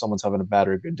tell if someone's having a bad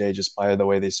or a good day just by the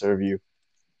way they serve you.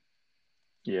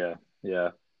 yeah,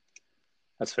 yeah.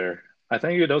 That's fair. I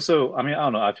think it also, I mean, I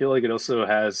don't know. I feel like it also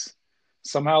has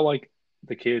somehow like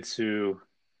the kids who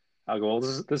I go,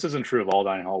 well, this isn't true of all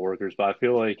dining hall workers, but I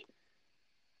feel like,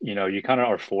 you kind of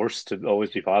are forced to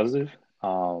always be positive.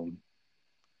 Um,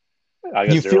 I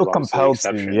guess You zero feel is obviously the compelled to,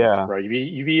 exception, yeah. right?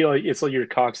 You be like, it's like you're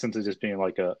coxed into just being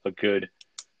like a good,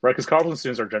 right? Because college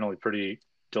students are generally pretty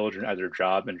diligent at their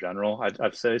job in general,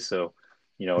 I'd say. So,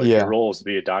 if your Yeah. role is to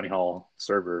be a dining hall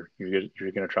server, you're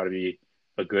going to try to be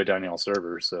a good dining hall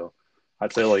server. So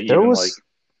I'd say like There even was,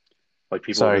 like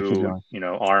people sorry, keep who, going.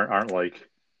 aren't like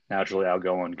naturally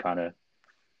outgoing kind of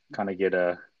get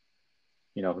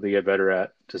they get better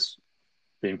at just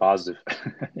being positive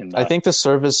and I not think the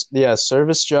service, yeah,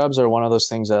 service jobs are one of those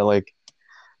things that like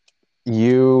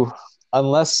you,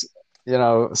 unless,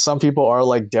 some people are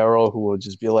like Daryl who will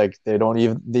just be like, they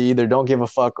either don't give a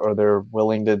fuck or they're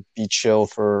willing to be chill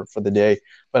for the day.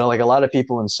 But like a lot of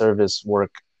people in service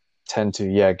work tend to,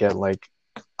 yeah, get like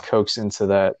coaxed into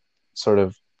that sort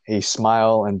of a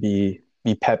smile and be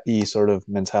peppy sort of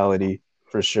mentality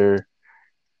for sure.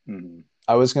 mm,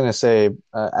 I was gonna say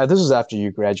this was after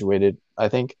you graduated. I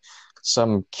think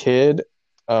some kid,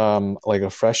 like a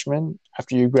freshman,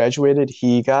 after you graduated,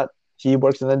 he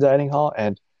worked in the dining hall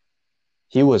and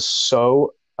he was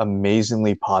so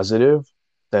amazingly positive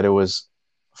that it was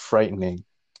frightening.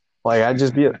 Like I'd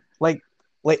just be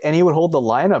and he would hold the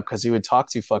line up because he would talk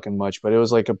too fucking much, but it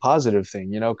was like a positive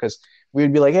thing, because we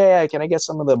would be like, hey, can I get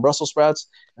some of the Brussels sprouts?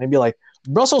 And he'd be like,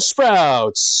 Brussels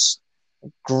sprouts,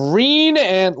 green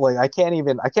and like I can't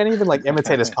even like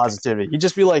imitate his positivity. He'd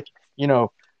just be like, you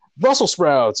know, Brussels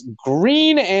sprouts,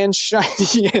 green and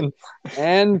shiny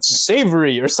and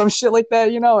savory or some shit like that,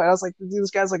 And I was like, dude,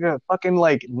 this guy's like a fucking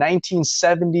like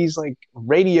 1970s like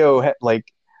radio like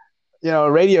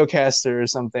a radio caster or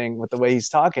something with the way he's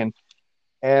talking.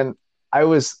 And I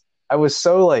was I was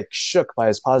so like shook by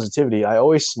his positivity. I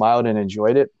always smiled and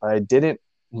enjoyed it, but I didn't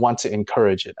want to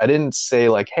encourage it. I didn't say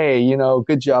like, "Hey,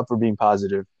 good job for being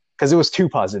positive," because it was too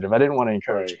positive. I didn't want to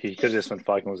encourage right. it. He could have just been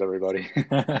fucking with everybody.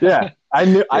 Yeah, I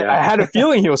knew I Yeah. had a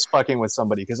feeling he was fucking with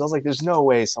somebody because I was like, "There's no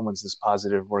way someone's this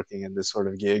positive working in this sort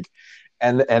of gig."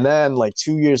 And then like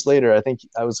 2 years later, I think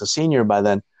I was a senior by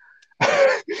then.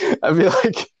 I feel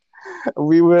like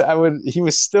he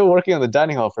was still working on the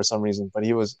dining hall for some reason, but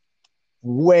he was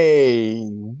way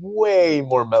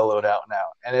more mellowed out now.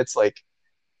 And it's like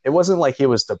it wasn't like he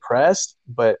was depressed,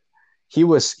 but he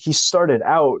started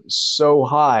out so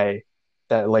high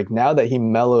that like now that he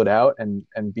mellowed out and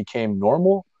became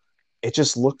normal, it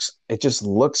just looks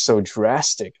so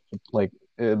drastic, like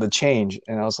the change.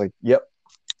 And I was like, yep,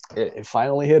 it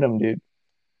finally hit him, dude.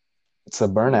 It's a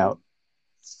burnout. Mm,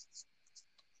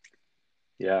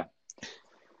 yeah.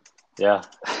 Yeah.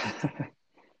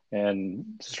 And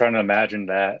just trying to imagine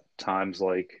that times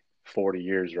like 40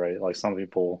 years, right? Like some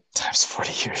people Times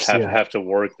 40 years, have yeah. have to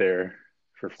work there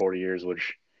for 40 years,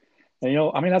 which and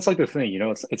I mean that's like the thing,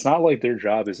 it's not like their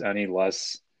job is any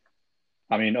less.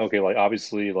 I mean, okay, like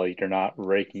obviously like they're not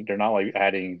like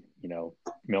adding,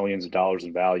 millions of dollars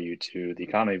in value to the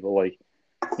economy, but like,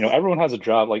 everyone has a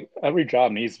job, like every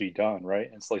job needs to be done, right?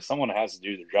 It's like someone has to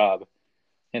do their job.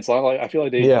 And so I feel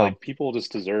like they Yeah. like people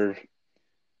just deserve,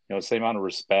 the same amount of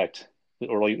respect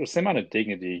or like the same amount of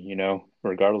dignity,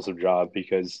 regardless of job,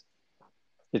 because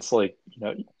it's like,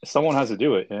 someone has to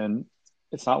do it. And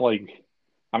it's not like,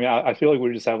 I mean, I feel like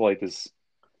we just have like this,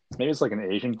 maybe it's like an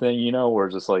Asian thing, where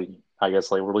it's just like, I guess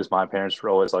like, or at least my parents were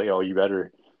always like, oh, you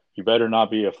better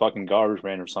not be a fucking garbage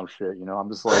man or some shit. I'm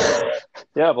just like,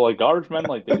 yeah, but like garbage men,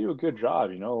 like they do a good job,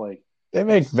 like They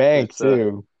make bank it's a,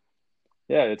 too.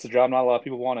 yeah, it's a job not a lot of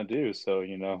people want to do. So,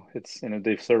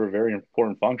 they serve a very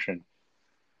important function.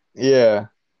 Yeah.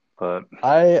 But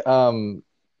I and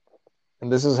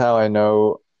this is how I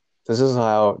know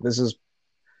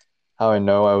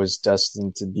I was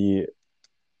destined to be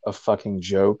a fucking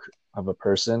joke of a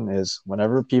person is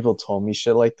whenever people told me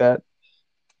shit like that,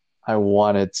 I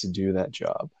wanted to do that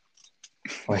job.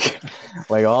 Like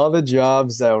like all the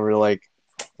jobs that were like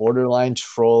borderline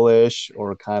trollish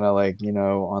or kind of like,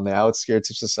 on the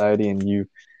outskirts of society and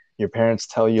your parents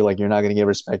tell you like you're not going to get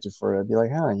respected for it. I'd be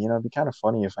like, huh, it'd be kind of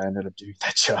funny if I ended up doing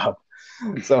that job.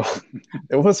 So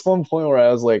it was one point where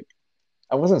I was like,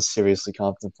 I wasn't seriously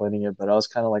contemplating it, but I was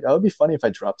kind of like, oh, it'd be funny if I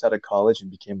dropped out of college and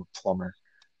became a plumber.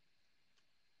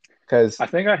 Because, I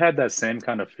think I had that same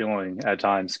kind of feeling at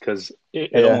times because it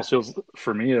yeah, almost feels,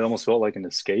 for me, it almost felt like an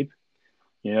escape.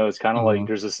 It's kind of like mm,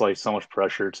 there's this like so much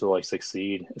pressure to like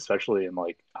succeed, especially in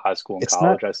like high school and it's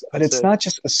not, college, but I'd it's say. not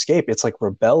just escape, it's like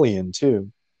rebellion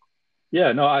too.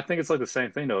 Yeah, no, I think it's like the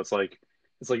same thing though. It's like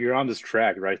you're on this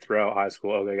track right throughout high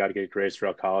school. Okay, got to get grades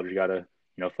throughout college. You got to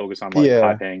focus on like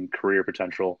high Yeah. paying career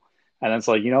potential. And it's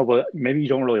like, but maybe you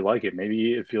don't really like it.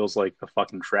 Maybe it feels like a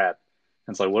fucking trap.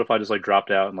 And it's like, what if I just like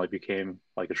dropped out and like became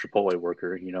like a Chipotle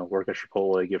worker, work at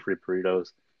Chipotle, get free burritos.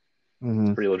 It's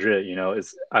Hmm. pretty legit,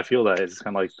 I feel that it's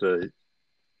kind of like the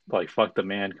like fuck the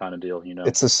man kind of deal.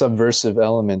 It's a subversive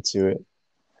element to it.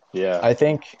 Yeah. I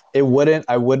think I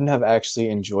wouldn't have actually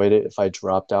enjoyed it if I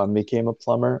dropped out and became a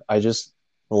plumber. I just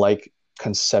like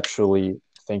conceptually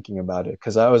thinking about it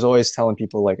because I was always telling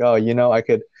people like, oh,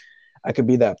 I could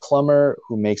be that plumber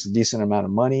who makes a decent amount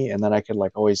of money, and then I could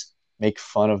like always make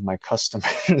fun of my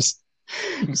customers.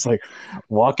 Just like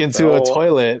walk So, into a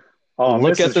toilet,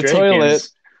 look at Mrs. the toilet,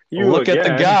 Jenkins, you look at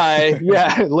the again. guy.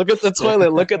 Yeah, look at the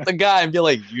toilet, look at the guy, and be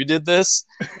like, you did this.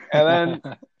 And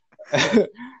then,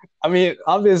 I mean,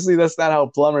 obviously that's not how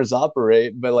plumbers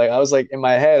operate, but like I was like in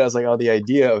my head, I was like, oh, the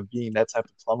idea of being that type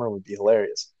of plumber would be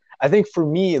hilarious. I think for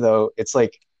me though, it's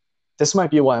like this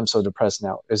might be why I'm so depressed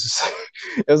now. It's just,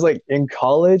 it was like in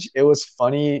college, it was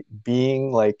funny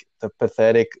being like the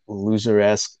pathetic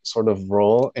loser-esque sort of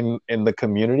role in the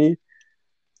community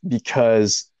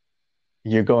because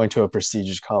you're going to a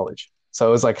prestigious college. So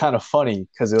it was like kind of funny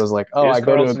because it was like, oh, Is I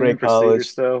go to a Carlson even great college.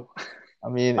 prestigious though? I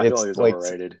mean, I feel like it's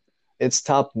overrated. it's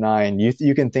top nine.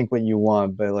 You can think what you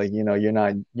want, but like you're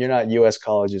not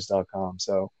uscolleges.com.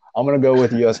 So I'm gonna go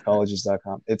with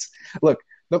uscolleges.com. It's look,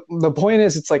 the point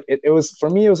is it's like it was for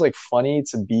me it was like funny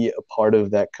to be a part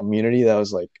of that community that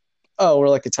was like, oh, we're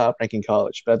like a top ranking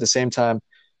college. But at the same time,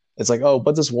 it's like, oh,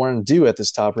 what does Warren do at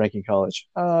this top ranking college?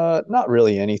 Not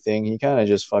really anything. He kind of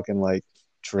just fucking like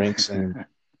drinks and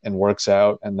works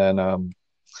out and then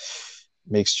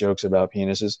makes jokes about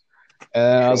penises.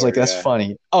 And I was like, Sure, that's yeah.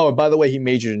 funny. Oh, by the way, he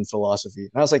majored in philosophy.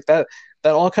 And I was like, that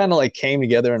all kind of like came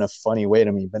together in a funny way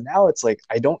to me. But now it's like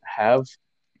I don't have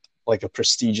like a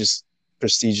prestigious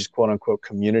quote unquote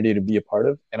community to be a part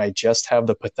of. And I just have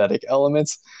the pathetic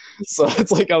elements. So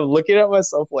it's like I'm looking at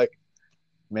myself like,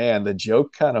 man, the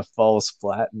joke kind of falls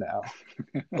flat now.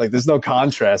 Like there's no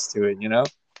contrast to it.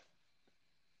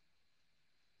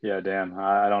 Yeah, damn.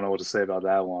 I don't know what to say about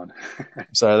that one.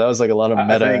 Sorry, that was like a lot of I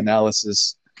meta think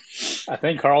analysis. I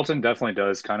think Carlton definitely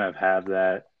does kind of have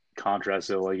that contrast,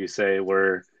 so like you say,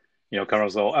 where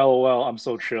Carlton's like, oh, LOL, I'm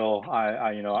so chill.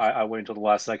 I wait until the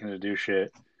last second to do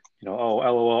shit. Oh,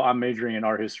 LOL, I'm majoring in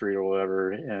art history or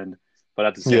whatever. And but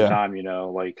at the same Yeah, time,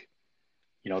 like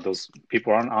those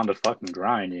people aren't on the fucking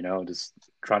grind. Just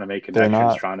trying to make they're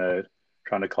connections, not.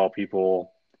 trying to call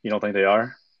people. You don't think they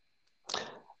are?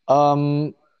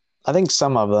 Um, I think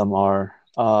some of them are.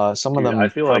 Some of Dude, I them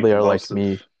feel probably like are most like of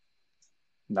me.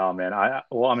 no man. I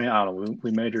mean I don't know.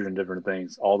 We majored in different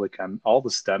things. All the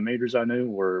STEM majors I knew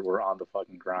were on the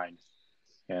fucking grind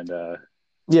and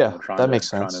Yeah, trying that to makes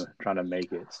trying sense. to trying to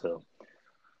make it. So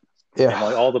Yeah. and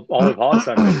like all the poli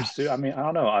sci majors too. I mean I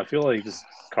don't know. I feel like just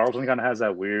Carlton kind of has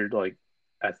that weird like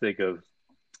ethic of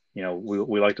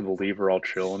we like to believe we're all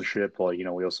chill and shit, but like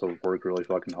we also work really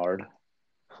fucking hard.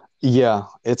 Yeah,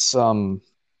 it's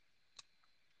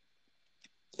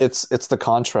the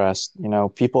contrast,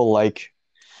 people like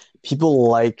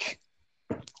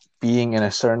being in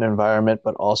a certain environment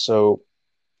but also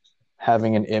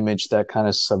having an image that kind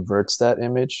of subverts that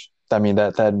image. I mean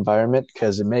that environment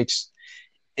because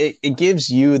it gives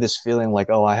you this feeling like,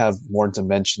 oh, I have more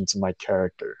dimension to my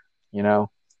character, you know?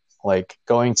 Like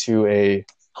going to a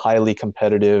highly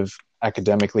competitive,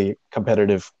 academically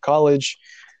competitive college,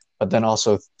 but then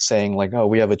also saying like, oh,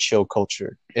 we have a chill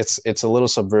culture. It's a little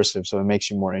subversive, so it makes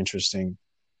you more interesting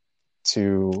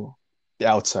to the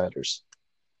outsiders.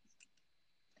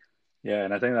 Yeah,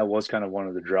 and I think that was kind of one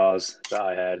of the draws that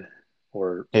I had,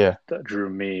 or Yeah. that drew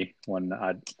me when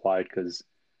I applied because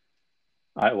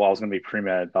I was going to be pre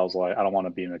med, but I was like, I don't want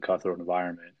to be in a cutthroat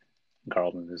environment. And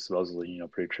Carleton is supposedly,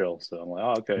 pretty chill. So I'm like,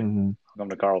 oh, okay, Mm-hmm. I'll come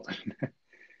to Carleton.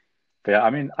 But yeah,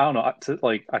 I mean, I don't know.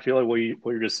 Like, I feel like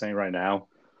what you're just saying right now,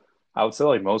 I would say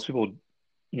like most people,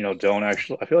 don't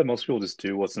actually. I feel like most people just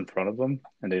do what's in front of them,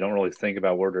 and they don't really think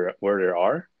about where they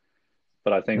are.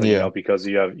 But I think, like, Yeah. because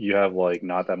you have like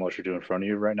not that much to do in front of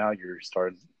you right now, you're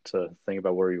starting to think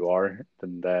about where you are.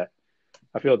 Then that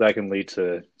I feel like that can lead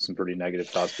to some pretty negative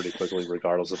thoughts pretty quickly,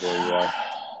 regardless of where you are.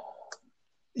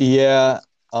 Yeah.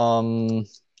 Um,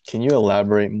 can you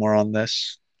elaborate more on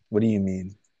this? What do you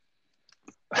mean?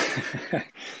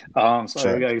 So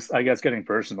Check. I guess getting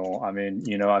personal. I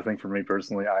mean, I think for me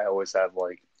personally, I always have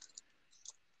like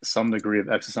some degree of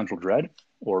existential dread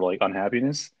or like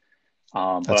unhappiness.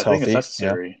 But That's I think it's healthy. Yeah.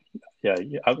 necessary. Yeah,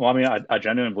 yeah. Well, I mean, I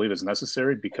genuinely believe it's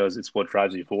necessary because it's what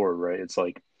drives you forward, right? It's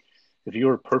like if you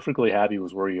were perfectly happy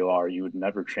with where you are, you would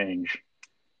never change.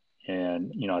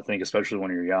 And I think especially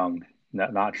when you're young,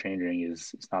 not changing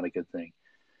is not a good thing.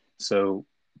 So,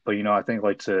 but I think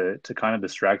like to kind of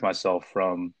distract myself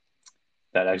from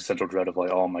that existential dread of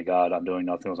like, oh my God, I'm doing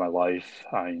nothing with my life.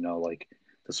 Like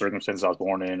the circumstances I was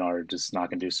born in are just not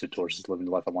conducive towards living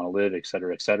the life I want to live, et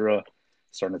cetera, et cetera.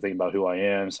 Starting to think about who I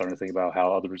am, starting to think about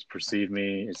how others perceive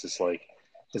me. It's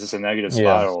just a negative Yeah.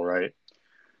 spiral, right?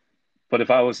 But if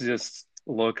I was to just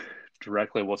look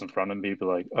directly at what's in front of me, be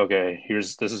like, okay,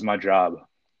 this is my job.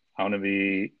 I want to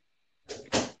be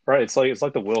right. It's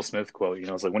like the Will Smith quote.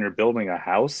 It's like when you're building a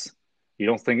house, you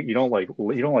don't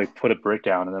like put a brick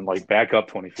down and then like back up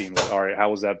 20 feet and like, all right, how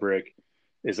was that brick?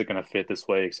 Is it going to fit this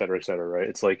way, et cetera, et cetera, right?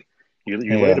 It's like you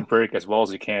lay the Yeah. brick as well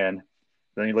as you can,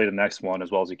 then you lay the next one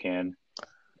as well as you can.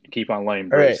 You keep on laying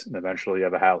All right. bricks, and eventually you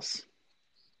have a house.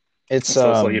 It's And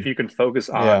so it's like if you can focus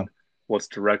yeah. on what's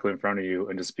directly in front of you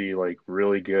and just be like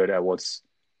really good at it's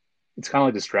kind of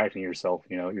like distracting yourself.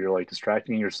 You're like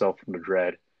distracting yourself from the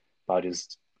dread by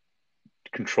just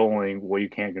controlling what you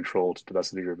can control to the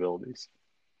best of your abilities.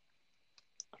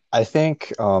 I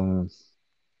think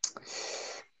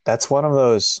that's one of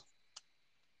those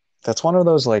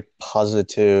like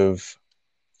positive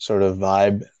sort of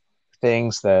vibe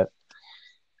things that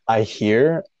I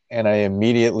hear and I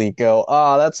immediately go,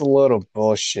 "Oh, that's a little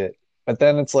bullshit." But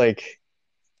then it's like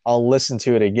I'll listen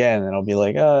to it again and I'll be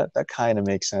like, that kind of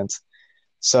makes sense."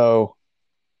 So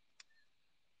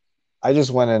I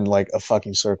just went in like a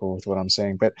fucking circle with what I'm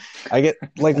saying, but I get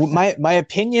like my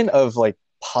opinion of like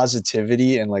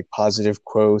positivity and like positive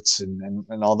quotes and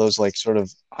all those like sort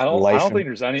of I life don't and think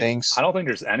there's things. I don't think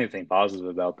there's anything positive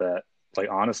about that. Like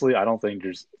honestly, I don't think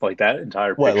there's like that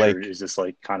entire What picture like is just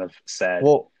like kind of sad.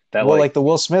 well That well like like the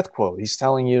Will Smith quote. He's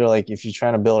telling you to like if you're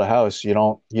trying to build a house, you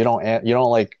don't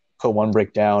like put one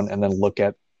brick down and then look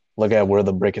at where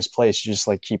the brick is placed. You just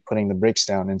like keep putting the bricks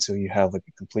down until you have like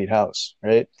a complete house,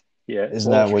 right? yeah,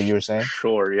 Isn't well that what you were saying?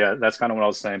 sure, yeah, that's kind of what I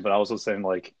was saying, but I was also saying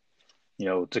like,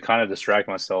 to kind of distract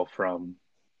myself from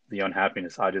the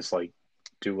unhappiness, I just like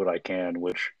do what I can,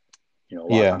 which, a lot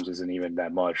of Yeah. times isn't even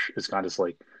that much. It's kind of just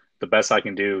like the best I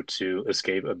can do to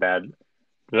escape the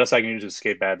best I can do to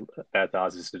escape bad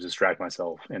thoughts is to distract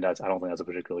myself, and I don't think that's a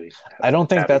particularly I don't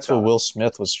think happy that's what thought. Will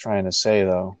Smith was trying to say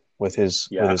though with Yeah,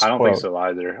 his I don't think quote. so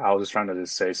either. I was just trying to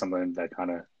just say something that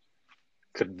kind of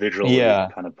could visually Yeah.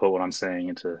 kind of put what I'm saying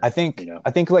into, I you think know.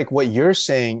 I think like what you're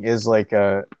saying is like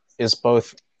a is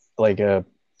both like a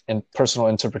in personal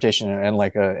interpretation and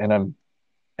like a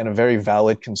very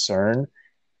valid concern,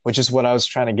 which is what I was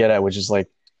trying to get at, which is like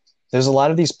there's a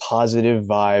lot of these positive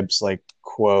vibes like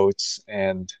quotes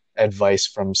and advice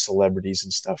from celebrities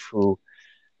and stuff who,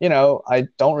 I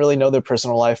don't really know their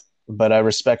personal life, but I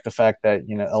respect the fact that,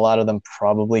 a lot of them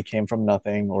probably came from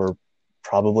nothing or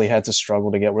probably had to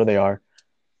struggle to get where they are.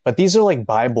 But these are like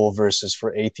Bible verses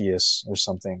for atheists or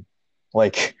something.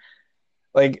 Like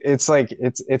it's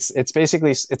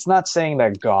basically it's not saying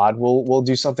that God will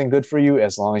do something good for you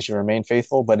as long as you remain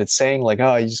faithful, but it's saying like,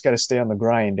 oh, you just got to stay on the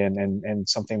grind and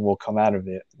something will come out of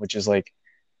it, which is like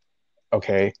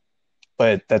okay,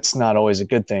 but that's not always a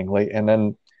good thing. Like, and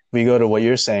then we go to what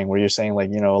you're saying, where you're saying like,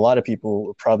 a lot of people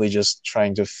are probably just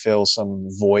trying to fill some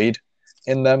void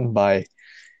in them by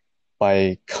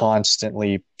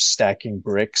constantly stacking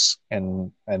bricks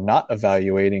and not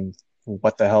evaluating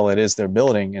what the hell it is they're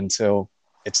building until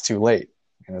it's too late.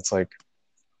 And it's like,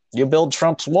 you build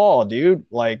Trump's wall, dude.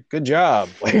 Like, good job.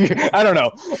 Like, I don't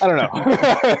know.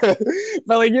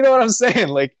 But like, you know what I'm saying?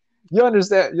 Like, you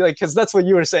understand, like, because that's what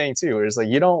you were saying too. Where it's like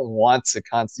you don't want to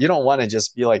you don't want to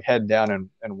just be like head down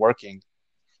and working,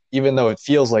 even though it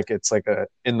feels like it's like a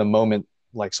in the moment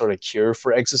like sort of cure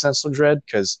for existential dread,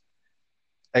 because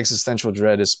existential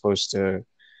dread is supposed to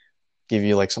give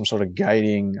you like some sort of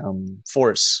guiding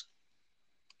force.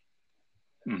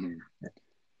 Mhm.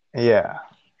 Yeah.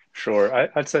 Sure,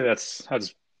 I'd say that's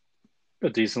a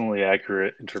decently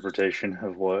accurate interpretation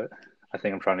of what I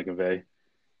think I'm trying to convey.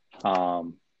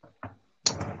 Um,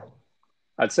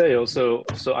 I'd say also,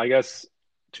 so I guess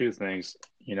two things.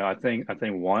 I think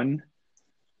one,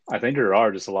 I think there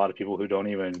are just a lot of people who don't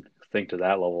even think to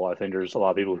that level. I think there's a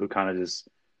lot of people who kind of just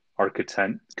are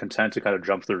content to kind of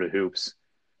jump through the hoops.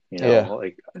 Yeah.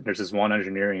 Like there's this one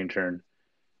engineering intern.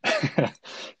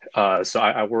 So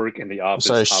I work in the I'm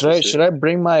sorry. office Should opposite. I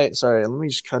bring my sorry? Let me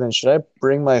just cut in. Should I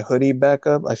bring my hoodie back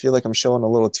up? I feel like I'm showing a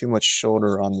little too much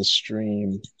shoulder on the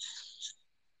stream.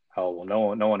 Oh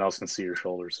well, no one else can see your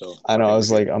shoulder, so I I know. I think we're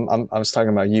was like, good. I was talking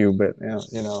about you, but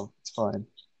it's fine.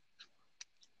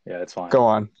 Yeah, it's fine. Go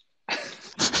on. I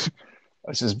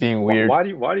was just being Why, weird.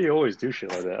 why do you always do shit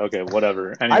like that? Okay,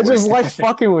 whatever. I Anyway, just like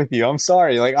fucking with you. I'm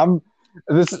sorry. Like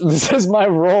this is my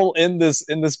role in this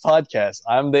podcast.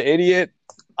 I'm the idiot.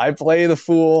 I play the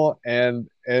fool and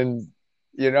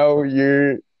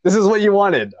This is what you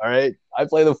wanted, all right? I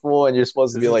play the fool, and you're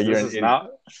supposed to This be is like, you're this an is idiot. not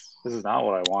this is not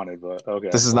what I wanted, but okay,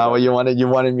 This is not what you whatever. wanted. You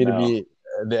wanted me to No, be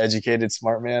the educated,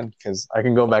 smart man, because I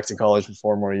can go back to college for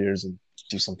 4 more years and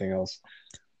do something else.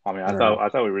 I mean, I don't know. I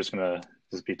thought we were just gonna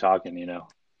just be talking.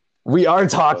 We are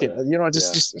talking, But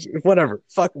just yeah, just whatever.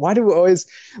 Fuck. Why do we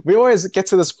always get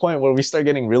to this point where we start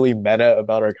getting really meta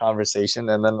about our conversation,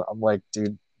 and then I'm like,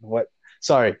 dude, what?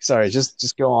 Sorry.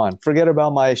 Just go on. Forget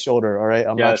about my shoulder. All right.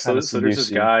 I'm not yeah. trying to So there's seduce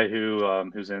this you. guy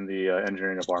who's in the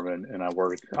engineering department, and I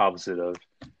work opposite of.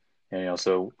 And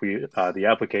so we the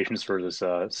applications for this.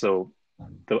 So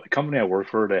the company I work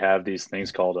for, they have these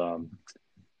things called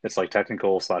it's like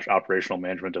technical slash operational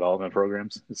management development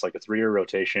programs. It's like a 3 year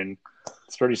rotation.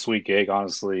 It's a pretty sweet gig,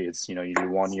 honestly. It's you do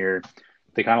 1 year.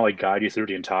 They kind of like guide you through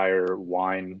the entire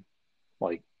wine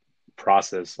like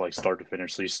process, like start to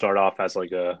finish. So you start off as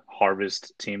like a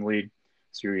harvest team lead.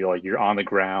 So you're on the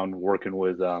ground working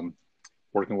with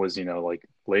like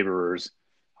laborers,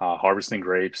 harvesting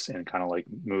grapes and kind of like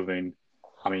moving.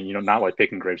 I mean, not like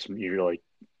picking grapes. You're like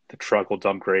the truck will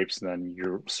dump grapes and then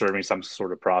you're serving some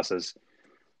sort of process.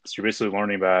 So you're basically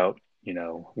learning about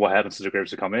what happens to the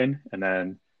grapes that come in, and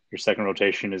then your second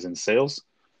rotation is in sales.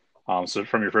 So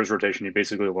from your first rotation, you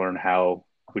basically learn how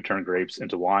we turn grapes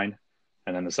into wine,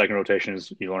 and then the second rotation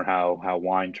is you learn how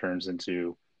wine turns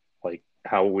into like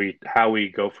how we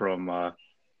go from like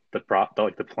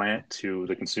the plant to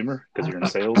the consumer because you're in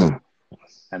sales.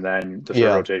 And then the third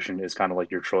Yeah. rotation is kind of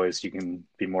like your choice. You can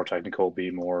be more technical,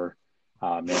 be more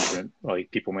management,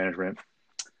 like people management.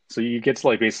 So you get to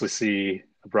like basically see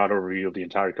a broad overview of the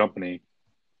entire company.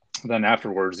 Then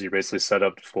afterwards, you're basically set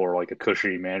up for like a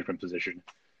cushy management position,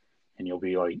 and you'll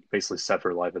be like basically set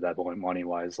for life at that point, money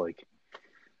wise. Like,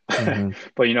 Hmm.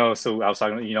 but so I was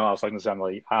talking to them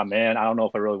like, man, I don't know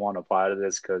if I really want to apply to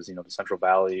this because the Central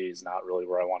Valley is not really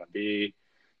where I want to be.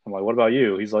 I'm like, what about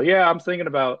you? He's like, yeah, I'm thinking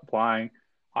about applying.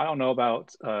 I don't know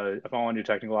about if I want to do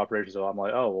technical operations. So I'm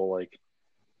like, oh well, like,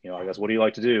 I guess what do you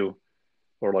like to do,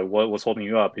 or like what's holding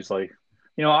you up? He's like,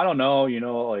 I don't know.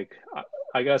 Like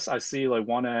I guess I see like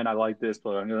one end I like this,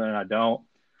 but on the other end I don't.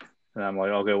 And I'm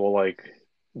like, okay, well, like,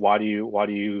 why do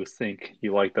you think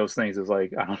you like those things? Is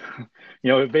like, I don't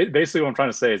know. Basically what I'm trying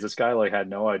to say is this guy like had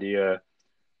no idea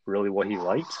really what he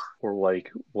liked or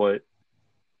like what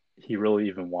he really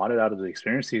even wanted out of the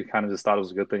experience. He kind of just thought it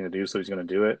was a good thing to do, so he's going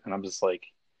to do it. And I'm just like,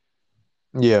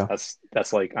 Yeah.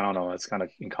 that's like, I don't know. That's kind of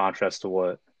in contrast to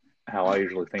what how I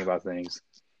usually think about things.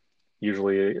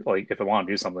 Usually, like if I want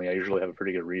to do something, I usually have a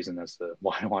pretty good reason as to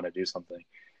why I want to do something.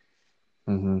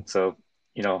 Hmm. So,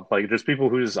 like there's people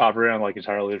who just operate on like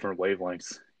entirely different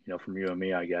wavelengths, from you and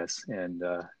me, I guess. And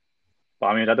but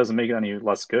I mean that doesn't make it any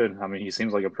less good. I mean, he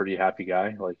seems like a pretty happy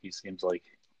guy. Like he seems like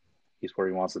he's where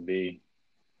he wants to be.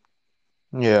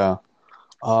 Yeah.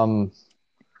 Um,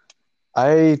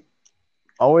 I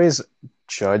always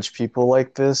judge people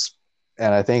like this,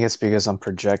 and I think it's because I'm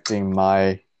projecting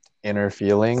my inner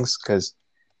feelings. Because,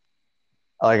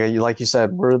 like you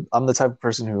said, I'm the type of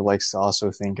person who likes to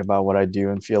also think about what I do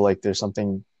and feel like there's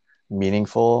something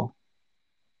meaningful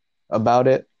about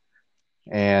it,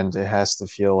 and it has to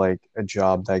feel like a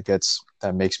job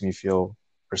that makes me feel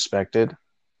respected.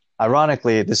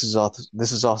 Ironically, this is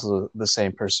also the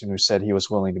same person who said he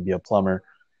was willing to be a plumber.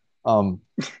 Um,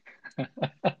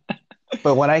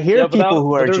 but when I hear Yeah, people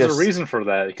who but are there's a just reason for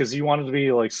that because you wanted to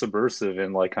be like subversive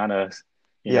and like kind of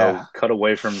yeah, cut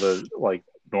away from the like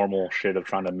normal shit of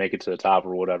trying to make it to the top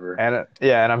or whatever. and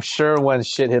I'm sure when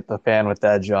shit hit the fan with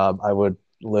that job, I would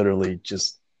literally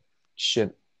just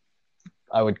shit.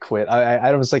 I would quit.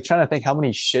 I was like trying to think how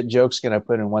many shit jokes can I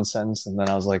put in one sentence, and then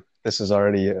I was like, this is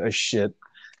already a shit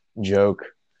joke.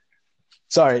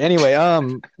 Sorry. Anyway,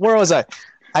 where was I?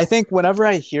 I think whenever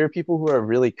I hear people who are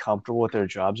really comfortable with their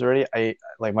jobs already, I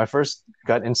like my first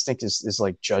gut instinct is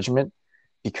like judgment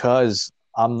because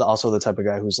also the type of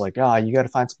guy who's like, you got to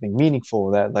find something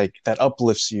meaningful that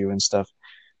uplifts you and stuff.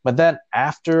 But then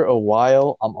after a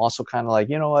while, I'm also kind of like,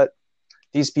 you know what?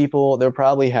 These people, they're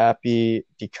probably happy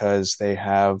because they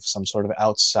have some sort of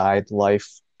outside life,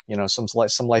 some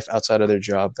life outside of their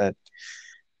job that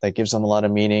gives them a lot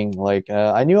of meaning. Like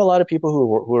I knew a lot of people who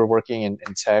were working in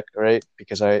tech, right?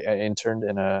 Because I interned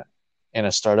in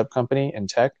a startup company in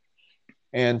tech,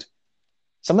 and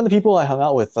some of the people I hung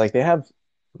out with, like they have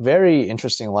very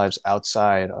interesting lives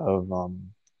outside of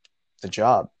the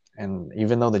job. And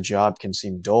even though the job can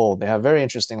seem dull, they have very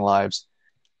interesting lives.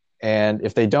 And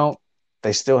if they don't,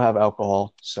 they still have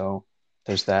alcohol. So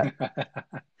there's that.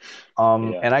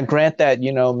 Yeah. And I grant that,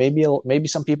 maybe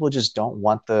some people just don't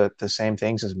want the same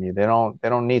things as me. They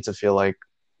don't need to feel like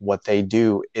what they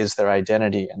do is their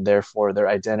identity, and therefore their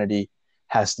identity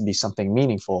has to be something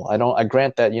meaningful. I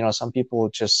grant that, some people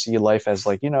just see life as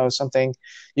like, something,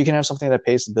 you can have something that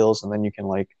pays the bills and then you can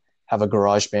like have a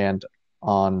garage band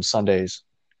on Sundays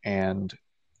and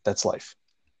that's life.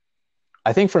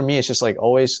 I think for me, it's just like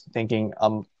always thinking,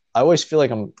 I always feel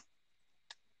like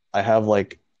I have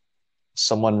like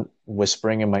someone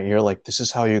whispering in my ear, like, this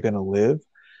is how you're going to live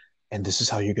and this is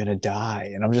how you're going to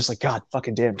die. And I'm just like, God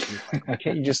fucking damn it. Like,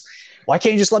 why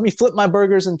can't you just let me flip my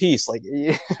burgers in peace? Like,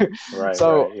 Right, right,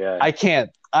 so yeah. I can't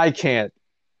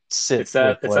sit with It's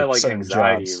that like like certain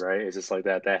anxiety, jobs. right? It's just like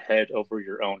that head over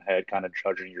your own head, kind of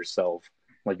judging yourself,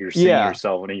 like you're seeing Yeah.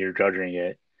 yourself and then you're judging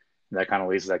it. And that kind of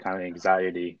leads to that kind of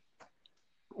anxiety.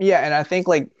 Yeah, and I think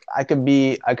like I could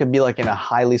be like in a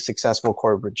highly successful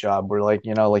corporate job where like,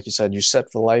 like you said, you're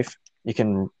set for life. You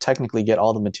can technically get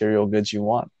all the material goods you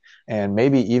want. And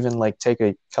maybe even like take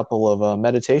a couple of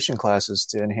meditation classes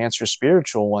to enhance your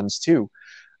spiritual ones too.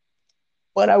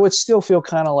 But I would still feel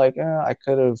kind of like I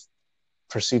could have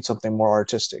pursued something more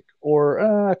artistic,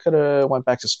 or I could have went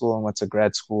back to school and went to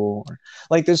grad school. Or,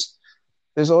 like there's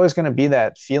always going to be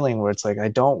that feeling where it's like I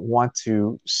don't want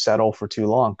to settle for too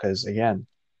long because again,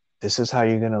 this is how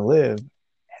you're going to live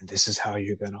and this is how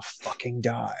you're going to fucking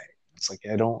die. It's like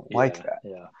I don't like Yeah, that.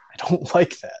 yeah. I don't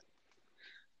like that.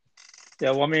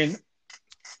 Yeah, well, I mean,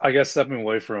 I guess stepping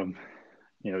away from,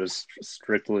 just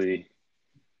strictly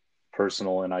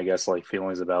personal and I guess like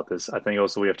feelings about this, I think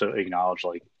also we have to acknowledge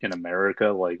like in America,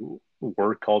 like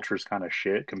work culture is kind of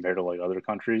shit compared to like other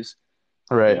countries.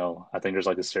 Right. I think there's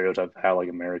like the stereotype of how like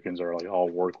Americans are like all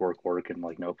work, work, work and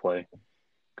like no play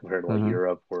compared to like Mm-hmm.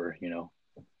 Europe where,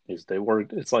 is they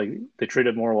work it's like they treat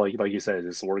it more like you said,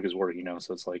 this work is work,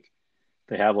 so it's like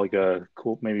they have like a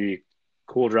cool maybe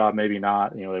cool job, maybe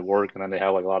not, they work and then they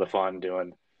have like a lot of fun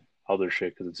doing other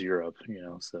shit because it's Europe,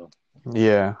 so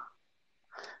Yeah.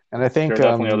 And I there think are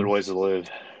definitely other ways to live.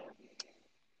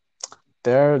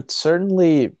 there are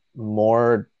certainly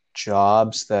more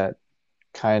jobs that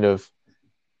kind of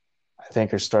I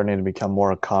think are starting to become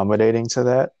more accommodating to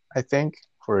that. I think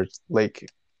where it's like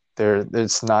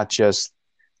it's not just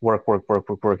work, work, work,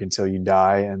 work, work until you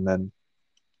die and then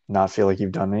not feel like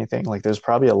you've done anything. Like there's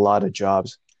probably a lot of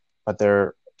jobs, but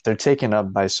they're taken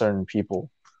up by certain people,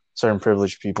 certain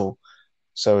privileged people.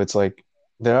 So it's like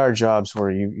there are jobs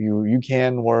where you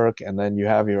can work and then you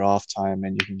have your off time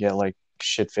and you can get like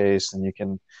shit faced and you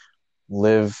can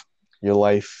live your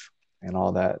life and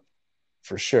all that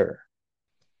for sure.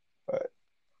 But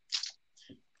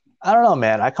I don't know,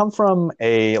 man. I come from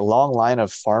a long line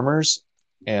of farmers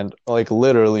and like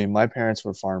literally my parents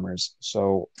were farmers.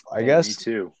 So I Hey, me guess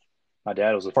too. My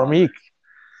dad was a for me, farmer.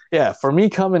 yeah, for me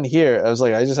coming here, I was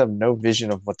like, I just have no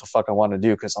vision of what the fuck I want to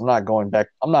do because I'm not going back.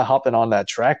 I'm not hopping on that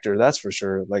tractor, that's for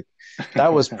sure. Like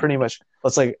that was pretty much,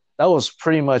 it's like that was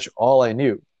pretty much all I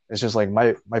knew. It's just like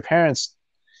my parents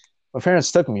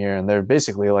took me here and they're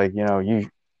basically like, you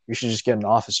should just get an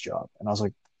office job. And I was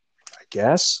like, I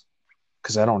guess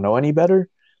because I don't know any better.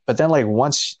 But then like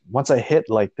once I hit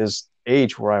like this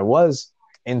age where I was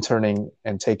interning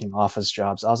and taking office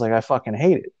jobs, I was like, I fucking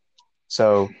hate it.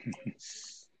 So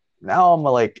Yeah, now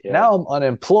I'm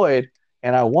unemployed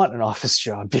and I want an office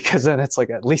job because then it's like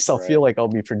at least I'll feel right. like I'll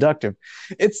be productive.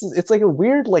 It's like a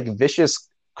weird like vicious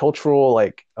cultural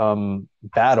like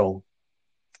battle,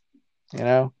 you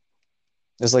know?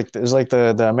 There's like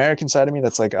the American side of me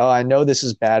that's like, oh, I know this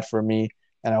is bad for me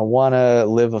and I want to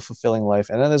live a fulfilling life.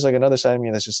 And then there's like another side of me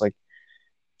that's just like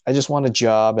I just want a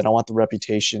job and I want the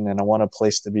reputation and I want a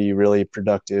place to be really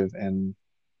productive and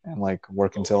like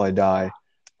work until I die.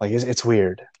 Like it's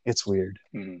weird. It's weird.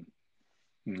 Mm,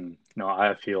 No,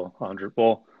 I feel 100.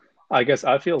 Well, I guess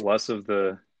I feel less of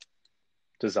the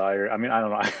desire. I mean, I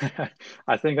don't know.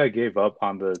 I think I gave up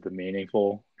on the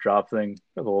meaningful job thing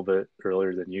a little bit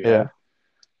earlier than you Yeah. have.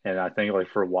 And I think like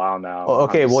for a while now, Well, I'm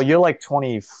okay. Well, just you're like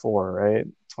 24, right?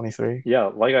 23. yeah,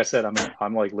 like I said,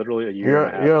 I'm like literally a year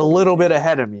and a You're half a older little than bit you.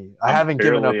 ahead of me. I I'm haven't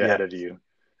given up barely yet. ahead of you.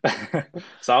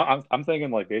 So I'm thinking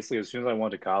like basically as soon as I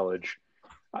went to college,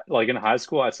 like in high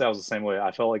school, I'd say I was the same way.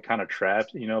 I felt like kind of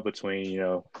trapped, between,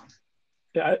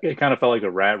 it kind of felt like a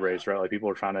rat race, right? Like people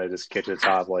were trying to just get to the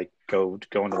top, like go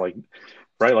into like,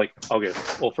 right? Like, okay,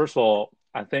 well, first of all,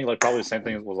 I think like probably the same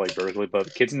thing was like Berkeley,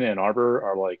 but kids in Ann Arbor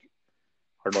are like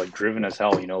driven as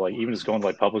hell, like even just going to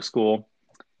like public school,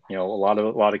 a lot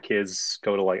of kids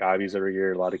go to like Ivies every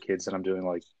year, a lot of kids that I'm doing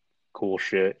like cool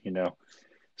shit.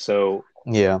 So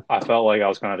Yeah. I felt like I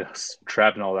was kind of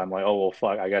trapped in all that. I'm like, oh well,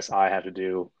 fuck. I guess I have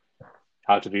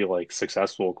to be like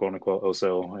successful, quote unquote,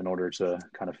 also in order to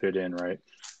kind of fit in, right?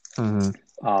 Hmm.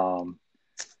 Um,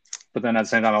 but then at the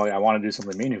same time, I want to do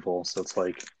something meaningful. So it's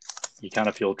like you kind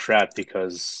of feel trapped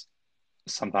because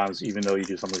sometimes even though you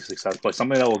do something successful, like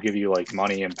something that will give you like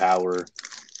money and power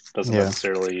doesn't Yeah.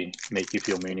 necessarily make you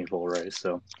feel meaningful, right?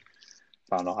 So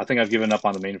I don't know. I think I've given up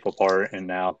on the meaningful part, and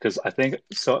now because I think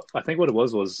so. I think what it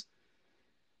was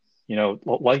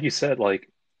like you said, like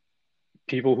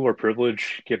people who are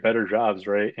privileged get better jobs,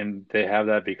 right? And they have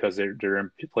that because they're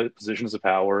in positions of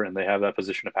power, and they have that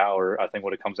position of power. I think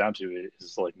what it comes down to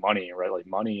is like money, right? Like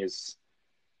money is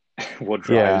what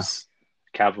Yeah. drives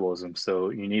capitalism. So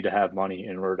you need to have money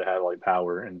in order to have like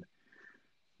power. And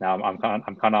now I'm kind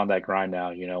of on that grind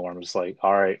now, where I'm just like,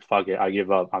 all right, fuck it, I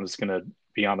give up. I'm just gonna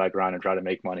be on that grind and try to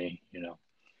make money.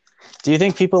 Do you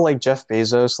think people like Jeff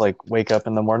Bezos like wake up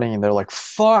in the morning and they're like,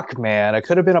 "Fuck, man, I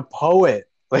could have been a poet."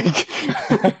 Like,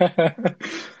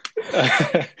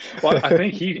 Well, I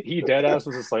think he dead ass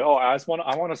was just like, oh, I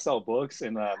want to sell books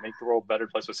and make the world a better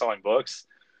place with selling books.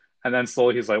 And then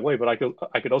slowly he's like, wait, but I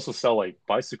could also sell like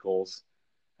bicycles.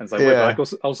 And it's like, wait, but I yeah,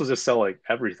 could also just sell like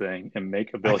everything and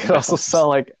make a I billion could also dollars. sell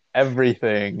like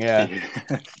everything. Yeah,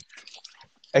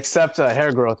 except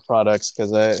hair growth products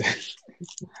because I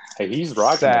Hey, he's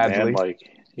rocking it, man. sadly Like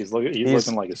he's he's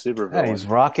looking like a super yeah, he's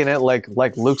villain. rocking it like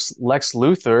Luke's Lex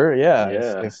Luthor. Yeah,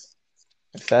 Yeah.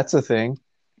 if that's a thing,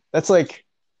 that's like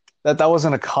that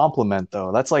wasn't a compliment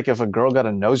though. That's like if a girl got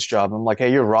a nose job, I'm like,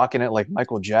 hey, you're rocking it like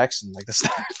Michael Jackson. Like that's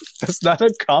not, that's not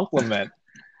a compliment.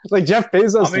 Like Jeff I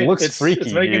Bezos mean, looks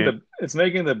freaky, dude. it's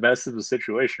making the best of the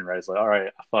situation, right? It's like, all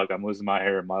right, fuck, I'm losing my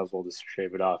hair, might as well just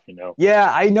shave it off.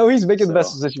 Yeah, I know he's making the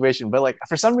best So of the situation, but like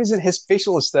for some reason, his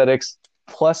facial aesthetics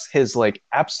plus his like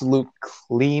absolute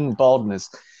clean baldness,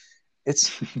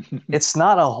 it's it's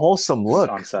not a wholesome it's look.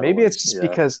 Maybe unsettling. it's just Yeah.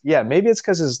 because maybe it's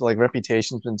because his like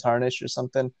reputation's been tarnished or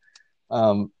something.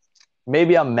 Um,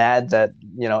 maybe I'm mad that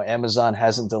Amazon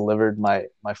hasn't delivered my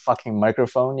fucking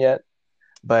microphone yet,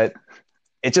 but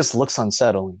it just looks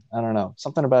unsettling. I don't know,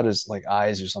 something about his like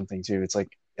eyes or something too. It's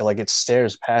like it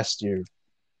stares past your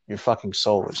fucking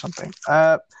soul or something.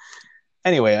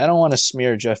 Anyway, I don't want to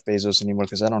smear Jeff Bezos anymore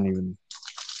because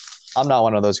I'm not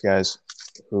one of those guys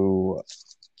who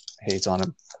hates on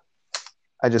him.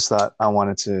 I just thought I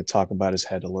wanted to talk about his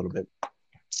head a little bit.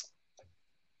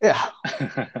 Yeah.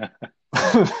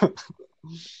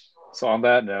 So on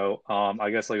that note, I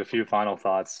guess like a few final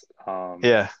thoughts.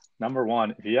 Yeah. Number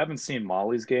one, if you haven't seen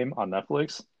Molly's Game on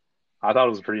Netflix, I thought it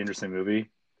was a pretty interesting movie.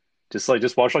 Just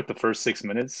watch like the first 6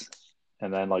 minutes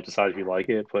and then like decide if you like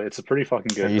it. But it's a pretty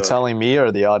fucking Are good you hook. telling me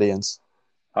or the audience?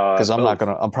 Because Both.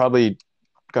 I'm probably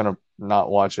gonna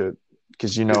not watch it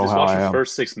because you Dude, know just how watch I the am.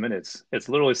 first 6 minutes. It's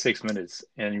literally 6 minutes,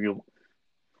 and you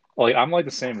like I'm like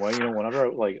the same way. Whenever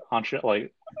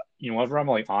whenever I'm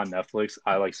like on Netflix,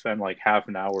 I like spend like half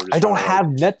an hour just I trying don't to like, have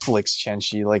Netflix,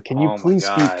 Chenxi. Like, can you oh my please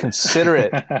be God.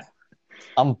 considerate? I'm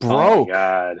Oh my broke.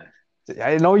 God.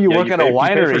 I know you Yeah, work at a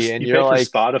winery you pay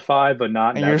for Spotify, but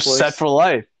not and you're set Netflix. for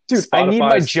life. Dude, I need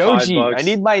my Spotify's five Joji. bucks. I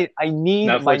need my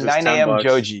Netflix is 9 ten a.m. bucks.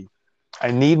 Joji.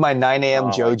 I need my 9 a.m. Oh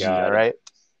my Joji, all God. right?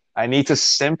 I need to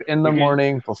simp in the You could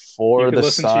morning you before could the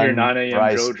listen to your sun 9 a.m.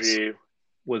 rises. Joji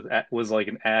was like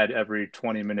an ad every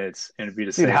 20 minutes and it'd be the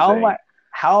Dude, same thing.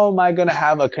 how am I gonna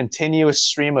have a continuous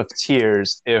stream of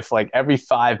tears if like every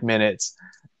 5 minutes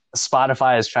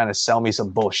Spotify is trying to sell me some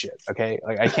bullshit? Okay,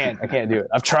 like I can't do it.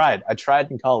 I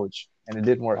tried in college and it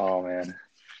didn't work. Oh man.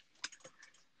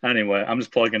 Anyway, I'm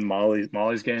just plugging Molly's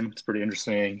Game. It's a pretty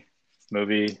interesting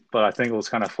movie, but I think what's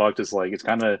kind of fucked is like it's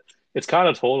kind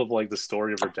of told of like the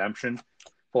story of redemption.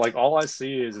 But like all I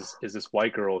see is this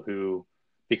white girl who,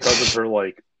 because of her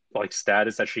like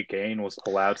status that she gained, was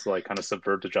allowed to like kind of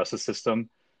subvert the justice system,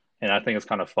 and I think it's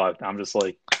kind of fucked. I'm just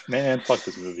like, man, fuck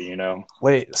this movie.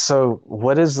 Wait, so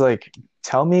what is like?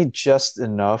 Tell me just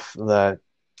enough that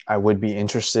I would be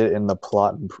interested in the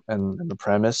plot and the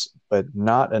premise, but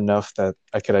not enough that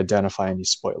I could identify any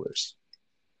spoilers.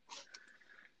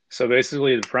 So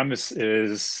basically, the premise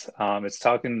is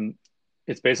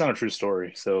it's based on a true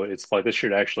story. So it's like this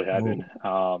shit actually happened.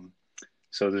 Ooh,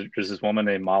 So there's this woman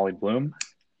named Molly Bloom.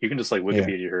 You can just like yeah.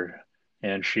 Wikipedia her,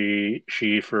 and she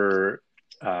for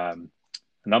a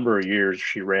number of years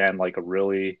she ran like a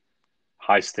really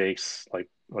high stakes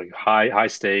high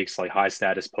stakes like high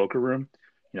status poker room.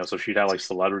 So she'd have like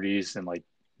celebrities and like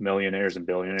millionaires and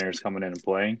billionaires coming in and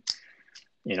playing.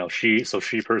 She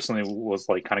personally was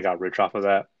like kind of got rich off of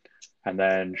that, and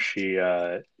then she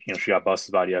got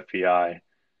busted by the FBI.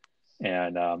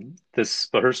 And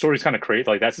but her story's kind of crazy.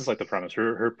 Like that's just like the premise.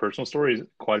 Her personal story is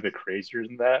quite a bit crazier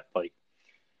than that. Like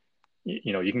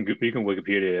you can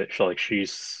Wikipedia it.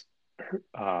 She's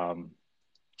um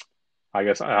I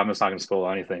guess I'm just not gonna spoil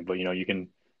anything, but you can.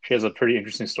 She has a pretty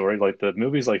interesting story. Like the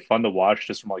movie's like fun to watch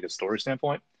just from like a story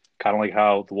standpoint, kind of like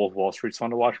how The Wolf of Wall Street's fun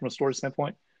to watch from a story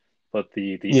standpoint. but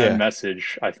the end Yeah.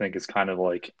 message I think is kind of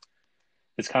like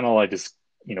it's kind of like just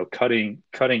cutting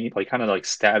like kind of like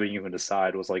stabbing you in the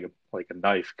side was like a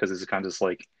knife because it's kind of just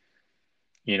like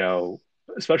you know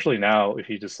especially now if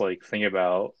you just like think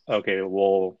about okay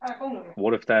well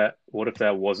what if that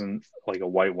wasn't like a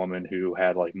white woman who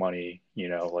had like money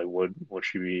like would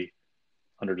she be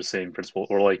under the same principle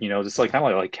or like just like kind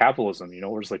of like capitalism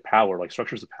or just like power like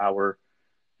structures of power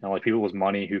like people with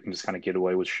money who can just kind of get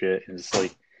away with shit and it's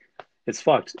like it's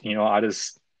fucked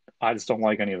I just don't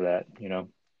like any of that.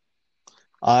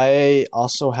 I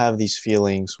also have these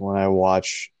feelings when I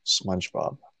watch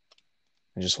SpongeBob.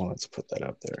 I just wanted to put that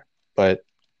out there. But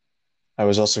I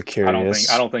was also I curious.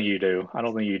 don't think you do. I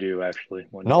don't think you do actually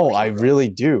when you No, watch I SpongeBob. really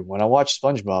do. When I watch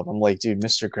SpongeBob, I'm like, dude,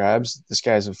 Mr. Krabs, this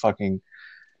guy's a fucking.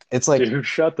 It's like, Dude,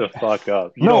 shut the fuck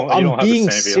up. no, You I'm don't have the being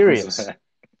same feelings as serious. that.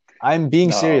 I'm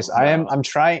being serious. No, no. I'm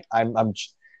trying.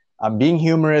 I'm being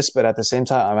humorous, but at the same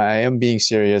time, I am being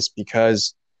serious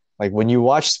because, like, when you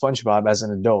watch SpongeBob as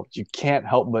an adult, you can't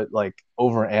help but like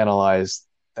overanalyze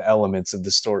the elements of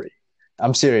the story.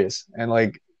 I'm serious, and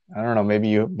like, I don't know, maybe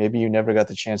you never got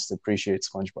the chance to appreciate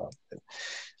SpongeBob.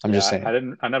 I'm just Yeah,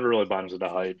 saying. I never really bought into the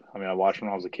hype. I mean, I watched when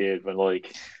I was a kid, but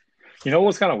like,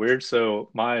 what's kind of weird? So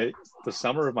the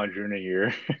summer of my junior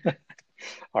year,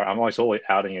 or I'm always totally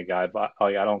outing a guy, but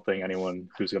like, I don't think anyone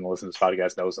who's going to listen to this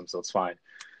podcast knows him, so it's fine.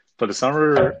 But the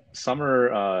summer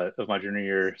of my junior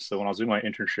year, so when I was doing my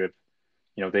internship,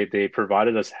 they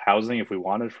provided us housing if we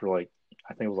wanted for like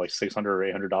I think it was like $600 or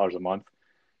 $800 a month,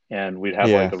 and we'd have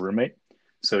like Yeah. a roommate.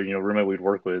 So roommate we'd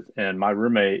work with, and my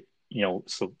roommate,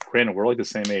 so granted we're like the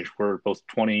same age, we're both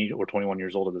 20 or 21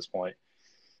 years old at this point.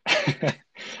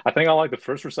 I think on like the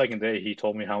first or second day, he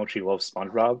told me how much he loves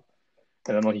SpongeBob,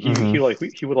 and then like Hmm.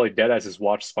 he would like dead as his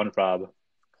watch SpongeBob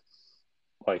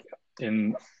like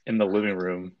in the living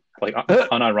room like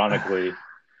unironically.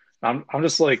 I'm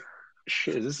just like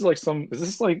shit. Is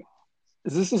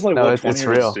this just like No, what it, 20 it's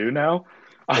year olds real. do now?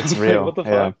 It's I'm like, what real. the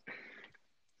Yeah. fuck?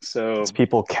 It's So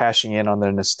people cashing in on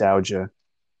their nostalgia,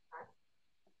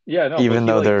 yeah, no, but even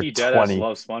though they're he dead ass 20.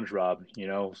 loves SpongeBob.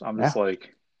 So I'm just Yeah.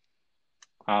 like,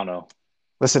 I don't know.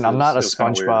 Listen, I'm not a It was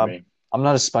kind of weird to SpongeBob. me. I'm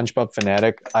not a SpongeBob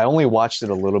fanatic. I only watched it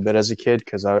a little bit as a kid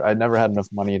because I never had enough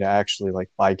money to actually like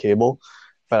buy cable,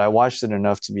 but I watched it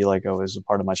enough to be like, oh, it was a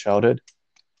part of my childhood.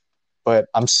 But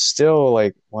I'm still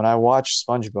like, when I watch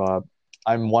SpongeBob,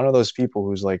 I'm one of those people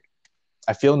who's like,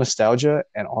 I feel nostalgia,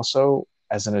 and also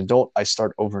as an adult, I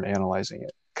start over analyzing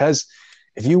it because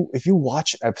if you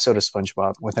watch an episode of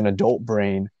SpongeBob with an adult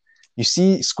brain, you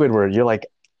see Squidward, you're like,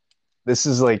 this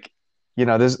is like,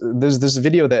 there's this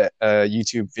video that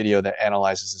YouTube video that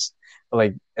analyzes this.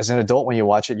 Like as an adult, when you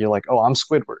watch it, you're like, oh, I'm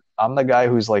Squidward. I'm the guy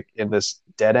who's like in this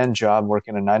dead end job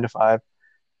working a 9 to 5,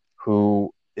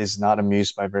 who is not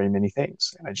amused by very many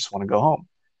things, and I just want to go home.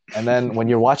 And then when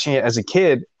you're watching it as a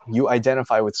kid, you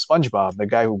identify with SpongeBob, the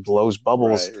guy who blows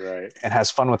bubbles Right, right. and has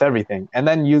fun with everything. And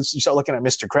then you start looking at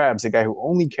Mr. Krabs, the guy who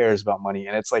only cares about money,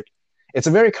 and it's like it's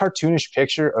a very cartoonish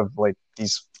picture of like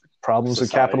these problems with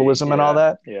Society, capitalism and all yeah,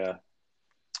 that. yeah.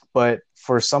 But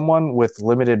for someone with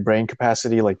limited brain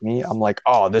capacity like me, I'm like,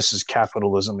 oh, this is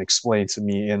capitalism explained to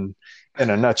me in a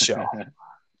nutshell.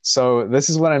 So this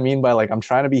is what I mean by like I'm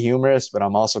trying to be humorous, but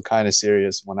I'm also kind of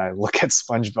serious when I look at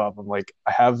SpongeBob. I'm like,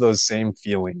 I have those same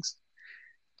feelings.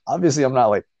 Obviously, I'm not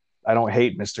like I don't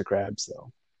hate Mr. Krabs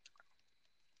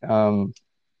though. Um,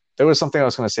 there was something I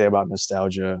was going to say about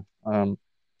nostalgia.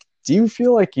 Do you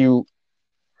feel like you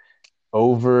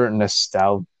over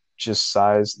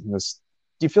nostalgicize this?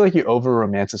 Do you feel like you over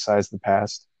romanticize the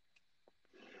past?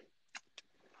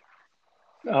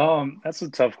 That's a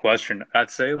tough question. I'd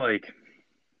say like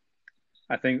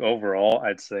I think overall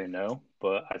I'd say no,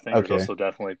 but I think there's Okay. also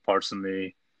definitely parts of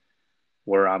me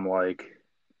where I'm like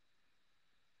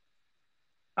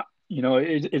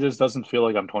it just doesn't feel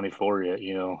like I'm 24 yet.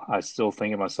 I still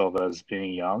think of myself as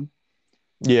being young.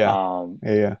 Yeah. Um,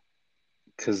 Yeah. Yeah.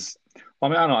 because well,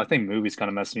 I mean, I don't know. I think movies kind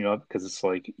of mess me up because it's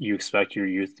like you expect your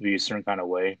youth to be a certain kind of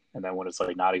way, and then when it's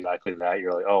like not exactly that,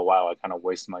 you're like, oh wow, I kind of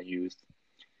wasted my youth.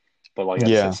 But like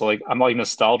Yeah. it's like I'm like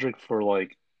nostalgic for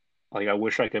like I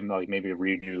wish I could like maybe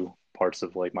redo parts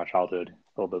of like my childhood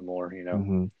a little bit more.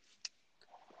 Hmm.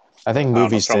 I think But I don't know.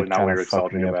 It's movies probably did not what kind you're of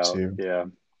fuck nostalgic me up about. too. Yeah.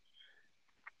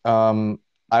 Um,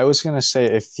 I was gonna say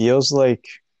it feels like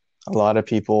a lot of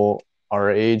people our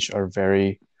age are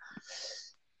very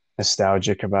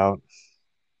nostalgic about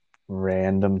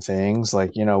random things.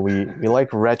 Like, we like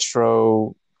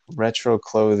retro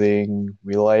clothing.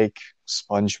 We like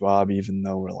SpongeBob, even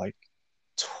though we're like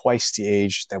twice the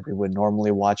age that we would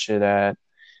normally watch it at.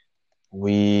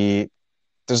 We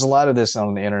there's a lot of this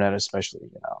on the internet, especially,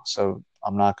 so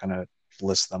I'm not going to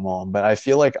list them all, but I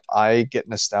feel like I get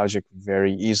nostalgic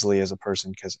very easily as a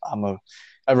person because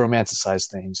I romanticize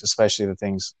things, especially the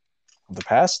things of the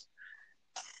past.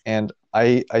 And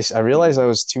I realized I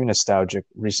was too nostalgic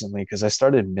recently because I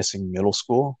started missing middle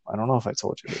school. I don't know if I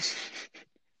told you this.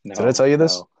 Did I tell No, you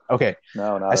this? no, Okay.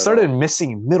 no, I not at started all.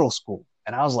 missing middle school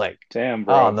and I was like, Damn,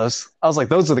 oh, bro. those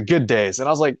are the good days. And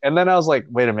then I was like,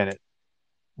 wait a minute.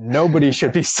 Nobody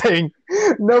should be saying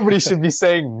nobody should be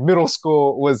saying middle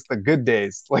school was the good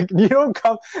days. Like you don't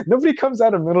come nobody comes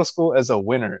out of middle school as a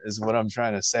winner is what I'm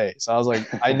trying to say. So I was like,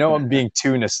 I know I'm being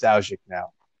too nostalgic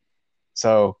now.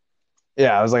 So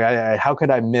yeah, I was like, how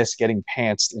could I miss getting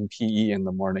pantsed in PE in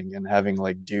the morning and having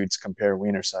like dudes compare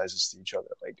wiener sizes to each other?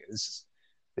 Like there's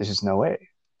just no way.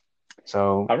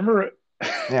 So I remember,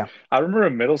 yeah. I remember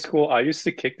in middle school, I used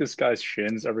to kick this guy's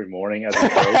shins every morning as a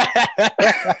joke,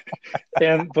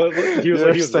 and but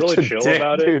You're he was such really a chill dick,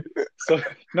 about it. dude. So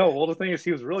no, well the thing is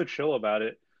he was really chill about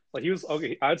it. Like he was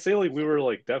okay. I'd say like we were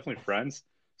like definitely friends.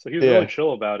 So he was really Yeah.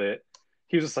 chill about it.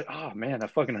 He was just like, oh man,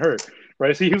 that fucking hurt,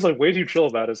 right? So he was like way too chill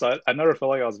about it. So I never felt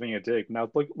like I was being a dick. Now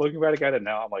looking back at it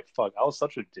now, I'm like, fuck, I was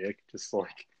such a dick, just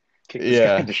like kick this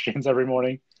guy in Yeah. the shins every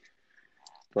morning.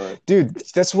 But Dude,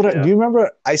 that's what do yeah, you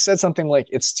remember? I said something like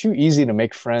it's too easy to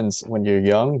make friends when you're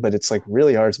young, but it's like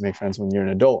really hard to make friends when you're an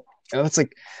adult. And that's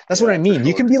what I yeah, for mean. sure.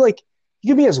 You can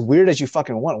be as weird as you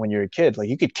fucking want when you're a kid. Like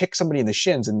you could kick somebody in the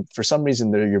shins and for some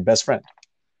reason they're your best friend.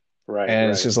 Right,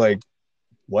 And it's right. just like,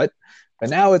 what? But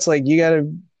now it's like you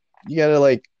gotta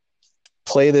like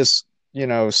play this,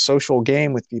 social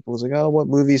game with people. It's like, oh, what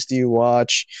movies do you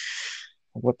watch?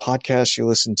 What podcasts you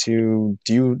listen to?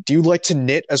 Do you like to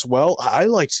knit as well? I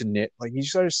like to knit. Like you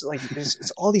start like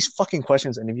it's all these fucking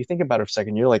questions. And if you think about it for a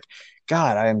second, you're like,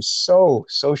 God, I am so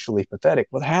socially pathetic.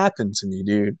 What happened to me,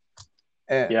 dude?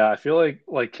 And Yeah, I feel like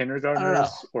I don't know.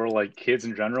 kindergartners or like kids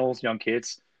in general, young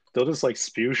kids, they'll just like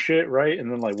spew shit, right?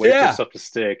 And then like wait for Yeah, stuff to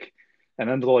stick. And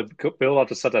then they'll like build out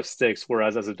the stuff that sticks.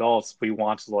 Whereas as adults, we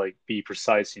want to like be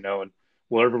precise, and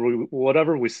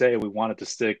whatever we say, we want it to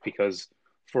stick because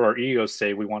for our ego's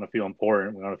sake, we want to feel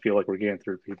important. We want to feel like we're getting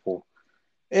through to people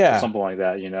or yeah. something like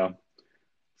that.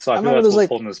 So I I feel remember that's what's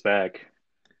holding us back.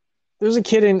 there's a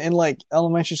kid in like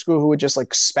elementary school who would just like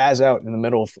spaz out in the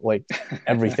middle of like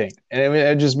everything, and I mean,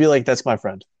 I'd just be like, "That's my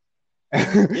friend."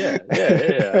 Yeah, yeah,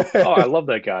 yeah, yeah. Oh, I love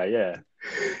that guy. Yeah.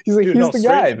 He's like, Dude, he's no, the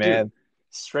guy, dude, man.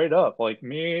 straight up. Like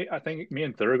me, I think me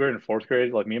in third grade and fourth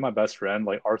grade, like me and my best friend,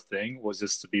 like our thing was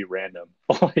just to be random.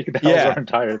 Like that was our Yeah,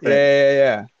 entire yeah, thing. yeah,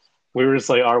 yeah. We were just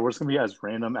like, all right, we're just gonna be as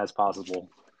random as possible.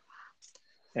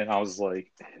 And I was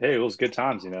like, hey, it was good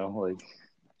times. Like,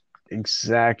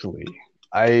 Exactly.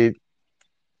 I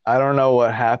I don't know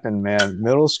what happened, man.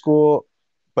 Middle school,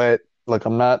 but look,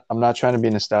 I'm not trying to be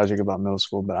nostalgic about middle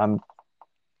school, but I'm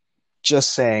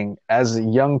just saying as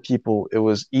young people, it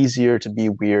was easier to be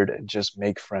weird and just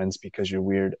make friends because you're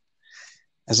weird.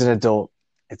 As an adult,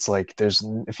 it's like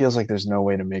it feels like there's no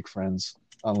way to make friends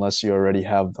unless you already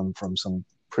have them from some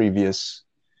previous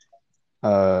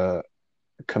uh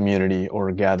community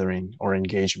or gathering or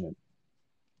engagement,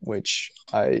 which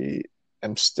I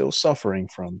am still suffering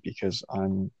from because I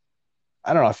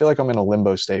don't know, I feel like I'm in a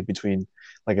limbo state between,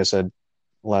 like I said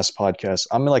last podcast,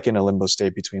 I'm like in a limbo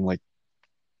state between like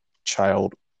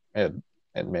child and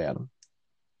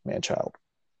man child.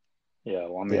 yeah,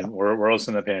 well, I Yeah, mean, we're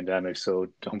also in the pandemic, so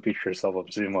don't beat yourself up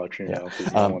too much, yeah.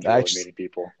 because no one's really Actually, meeting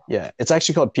people. yeah, it's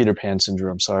actually called Peter Pan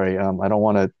syndrome. Sorry, I don't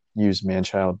want to use man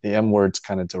child. The M word's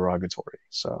kind of derogatory,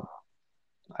 so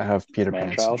I have Peter Man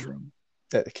Pan child? syndrome.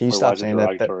 Can you Wait, why stop is it saying that?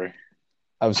 derogatory?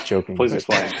 I was joking, Please but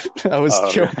explain. I was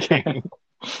Okay. joking.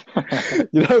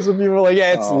 Some people are like,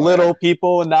 yeah, it's Oh man. little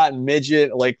people, not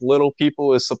midget. Like little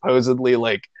people is supposedly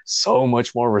like so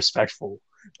much more respectful.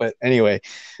 But anyway,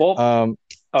 Well, um,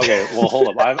 okay, well,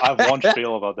 hold up. I have one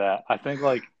spiel about that. I think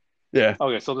like yeah,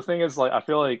 okay, so the thing is like I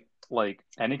feel like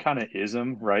any kind of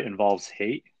ism, right, involves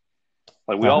hate.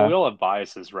 Like we all uh-huh. we all have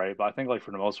biases, right? But I think like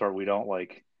for the most part we don't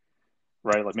like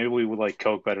right? Like maybe we would like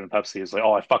Coke better than Pepsi. It's like,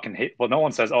 oh, I fucking hate well, no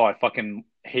one says, oh, I fucking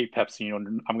hate Pepsi,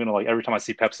 I'm gonna like every time I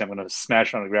see Pepsi, I'm gonna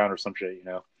smash it on the ground or some shit.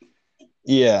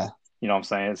 Yeah, You know what I'm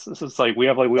saying? It's like we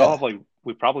have like we all yeah, have like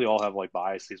we probably all have like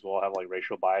biases. We all have like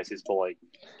racial biases, but like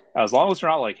as long as they're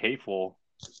not like hateful,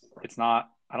 it's not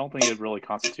I don't think it really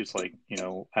constitutes like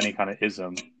any kind of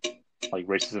ism like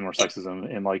racism or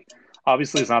sexism, and like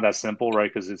obviously it's not that simple,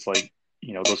 right? Because it's like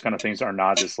those kind of things are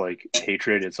not just like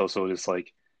hatred, it's also just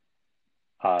like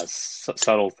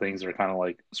subtle things that are kind of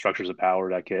like structures of power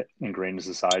that get ingrained in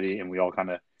society, and we all kind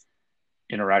of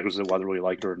interact with it whether we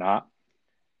like it or not.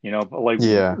 But like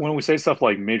Yeah. when we say stuff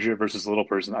like midget versus little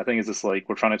person, I think it's just like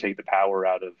we're trying to take the power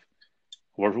out of,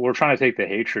 we're trying to take the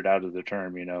hatred out of the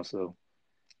term. So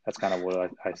that's kind of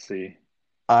what I see.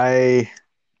 I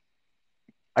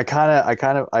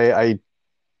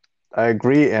I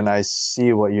agree and I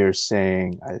see what you're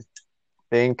saying. I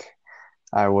think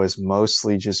I was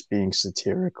mostly just being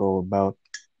satirical about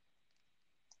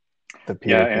the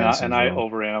Yeah, Peter and Pan I syndrome.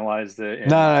 overanalyzed it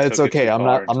No, and no, it's took it okay. too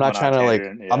far I'm and not went on a trying to like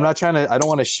tangent. I'm Yeah, not trying to I don't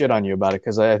want to shit on you about it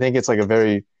because I think it's like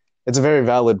it's a very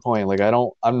valid point. Like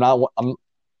I'm not I'm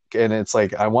and it's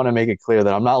like I want to make it clear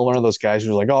that I'm not one of those guys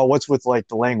who's like, oh, what's with like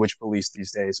the language police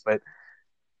these days?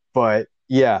 But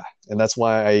yeah, and that's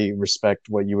why I respect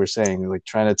what you were saying, like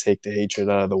trying to take the hatred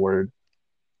out of the word.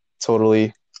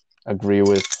 Totally agree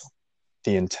with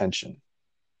the intention.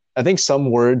 I think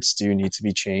some words do need to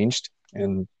be changed,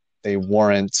 and they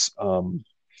warrant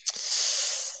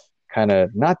kind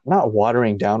of not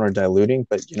watering down or diluting,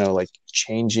 but like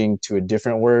changing to a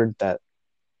different word that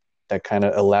kind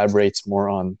of elaborates more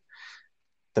on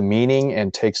the meaning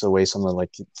and takes away some of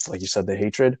like you said the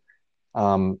hatred.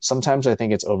 Sometimes I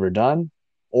think it's overdone,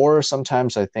 or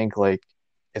sometimes I think like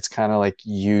it's kind of like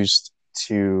used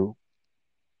to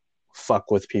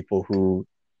fuck with people who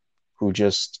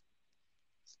just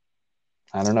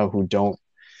I don't know who don't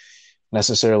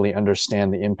necessarily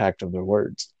understand the impact of their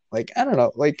words. Like I don't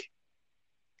know, like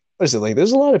what is it like?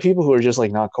 There's a lot of people who are just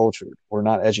like not cultured or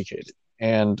not educated,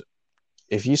 and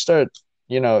if you start,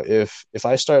 if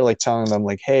I start like telling them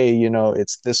like, hey,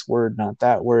 it's this word, not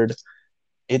that word,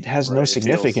 it has no right. It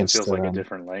significance feels to like a them.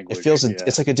 different It language. feels Yeah,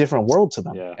 it's like a different world to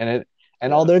them, yeah,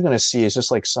 and all yeah. they're gonna see is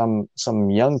just like some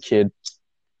young kid,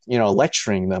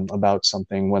 lecturing them about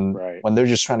something Right, when they're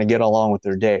just trying to get along with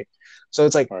their day. So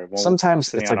it's like right. Well, sometimes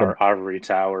sitting it's on like a our ivory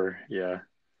tower. Yeah,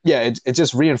 yeah, it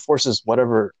just reinforces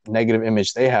whatever negative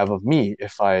image they have of me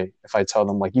if I tell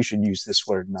them like you should use this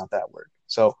word, not that word.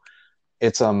 So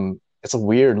it's a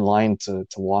weird line to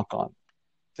walk on.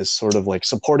 This sort of like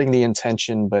supporting the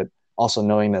intention, but also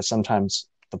knowing that sometimes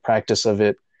the practice of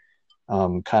it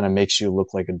kind of makes you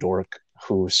look like a dork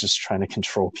who's just trying to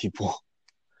control people.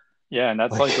 yeah. And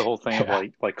that's like the Like, whole thing of yeah,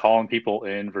 like calling people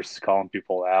in versus calling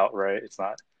people out. Right. It's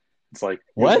not. It's like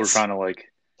we're what? trying to like.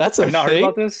 That's Have a you not heard thing?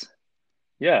 about this?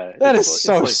 Yeah, That is it's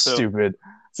so like so. stupid.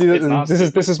 See, It's not this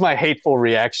stupid. is my hateful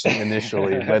reaction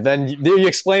initially, but then you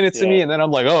explain it to me, Yeah. and then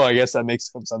I'm like, oh, I guess that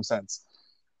makes some sense.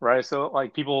 Right. So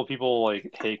like people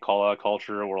like hate call out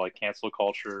culture or like cancel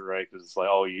culture, right? Because it's like,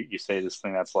 oh, you say this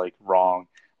thing that's like wrong.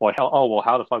 Well,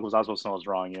 how the fuck was I supposed to know it's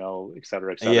wrong? Et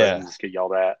cetera, and Yeah, you just get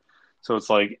yelled at. So it's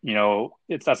like,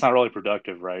 it's that's not really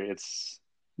productive, right? It's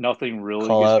nothing really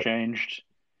call gets out. changed.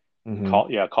 Hmm.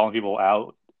 Calling people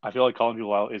out. I feel like calling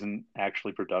people out isn't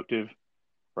actually productive,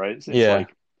 right? It's Yeah,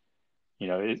 like,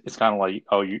 it's kind of like,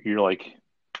 oh, you're like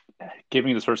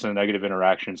giving this person a negative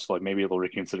interaction, so like maybe they'll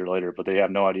reconsider later, but they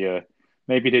have no idea.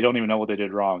 Maybe they don't even know what they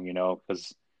did wrong,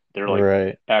 because they're like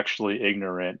right. actually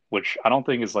ignorant, which I don't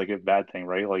think is like a bad thing,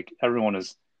 right? Like everyone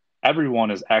is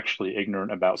actually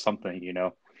ignorant about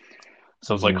something.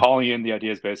 So it's like Hmm. calling in the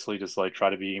idea is basically just like try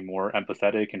to be more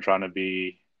empathetic and trying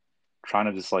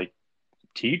to just like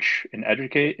teach and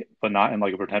educate, but not in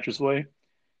like a pretentious way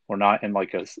or not in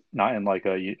like a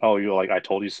oh you're like I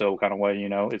told you so kind of way.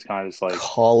 It's kind of just like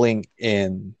Calling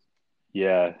in.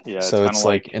 yeah, it's So kind of it's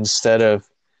like like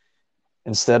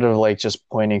instead of like just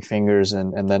pointing fingers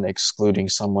and then excluding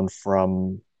someone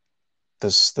from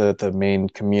the main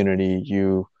community,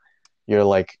 you're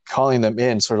like calling them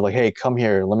in, sort of like, hey, come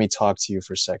here, let me talk to you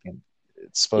for a second.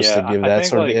 It's supposed to yeah, give I that think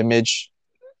sort of like image.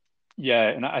 yeah,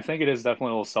 and I think it is definitely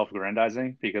a little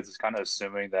self-aggrandizing because it's kind of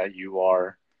assuming that you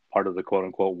are part of the quote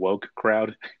unquote woke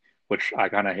crowd, which I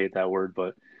kind of hate that word,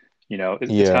 but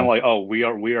it's kind of Yeah, like, oh, we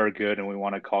are good and we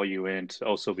want to call you in to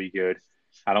also be good.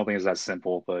 I don't think it's that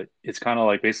simple, but it's kind of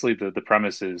like basically the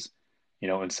premise is,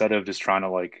 instead of just trying to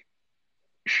like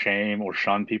shame or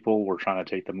shun people, we're trying to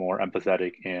take the more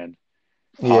empathetic and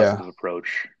yeah. positive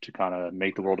approach to kind of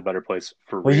make the world a better place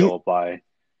for Well, real by,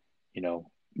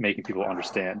 making people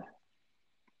understand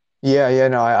yeah,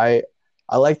 no, I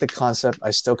like the concept.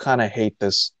 I still kind of hate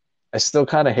this. I still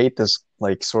kind of hate this,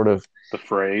 like, sort of the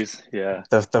phrase. Yeah.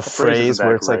 the The phrase isn't phrase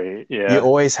where that it's like great. you Yeah.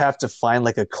 always have to find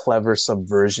like a clever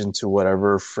subversion to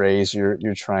whatever phrase you're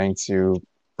trying to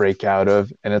break out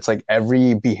of, and it's like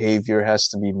every behavior has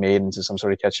to be made into some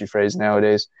sort of catchy phrase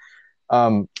nowadays.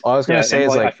 All I was gonna Yeah. say And is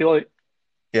like, I like, feel like,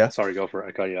 yeah, sorry, go for it.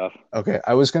 I cut you off. okay.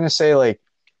 I was gonna say like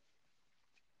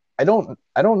I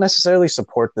don't necessarily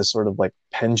support this sort of like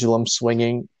pendulum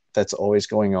swinging that's always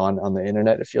going on the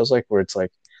internet. It feels like where it's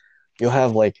like you'll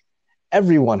have like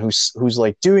everyone who's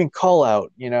like doing call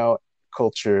out,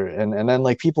 culture, and then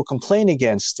like people complain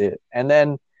against it, and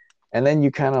then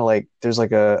you kind of like there's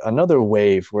like another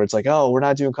wave where it's like, oh, we're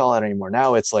not doing call out anymore.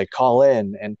 Now it's like call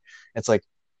in, and it's like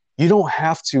you don't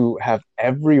have to have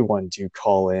everyone do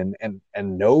call in and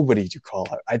nobody do call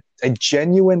out. I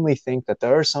genuinely think that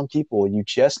there are some people you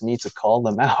just need to call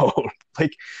them out.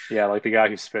 Like, Yeah, like the guy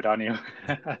who spit on you.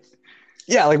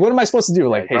 yeah, like what am I supposed to do? Yeah,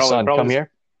 Like, hey son, probably come just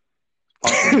here.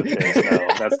 punch him in the face.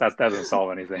 No, that doesn't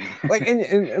solve anything. Like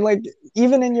and like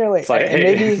even in your like It's like, and hey,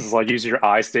 maybe it's like use your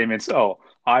I statements. Oh,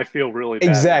 I feel really bad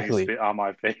when you exactly. spit on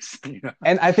my face. You know?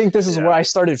 And I think this is where Yeah, I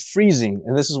started freezing.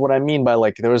 And this is what I mean by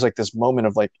like, there was like this moment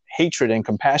of like hatred and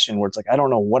compassion where it's like, I don't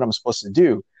know what I'm supposed to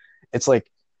do. It's like,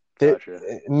 gotcha.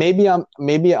 maybe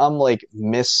I'm like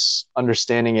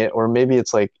misunderstanding it, or maybe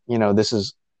it's like, this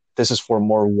is for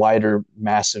more wider,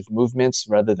 massive movements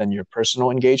rather than your personal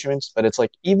engagements. But it's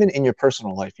like, even in your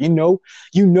personal life,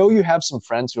 you have some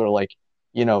friends who are like,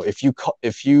 if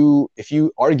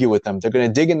you argue with them, they're going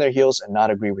to dig in their heels and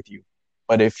not agree with you.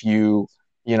 But if you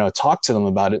talk to them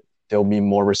about it, they'll be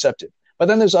more receptive. But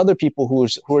then there's other people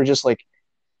who are just like,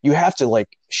 you have to like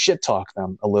shit talk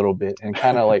them a little bit and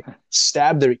kind of like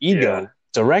stab their Yeah, ego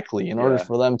directly in order yeah.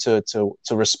 for them to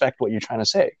respect what you're trying to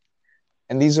say.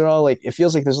 And these are all like, it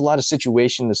feels like there's a lot of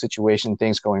situation to situation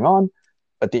things going on,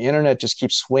 but the internet just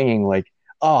keeps swinging like,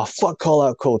 oh, fuck call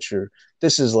out culture.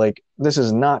 This is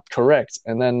not correct.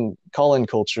 And then call in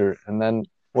culture. And then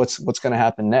what's going to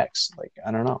happen next? Like,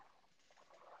 I don't know.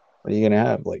 What are you going to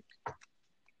have? Like,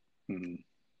 Mhm.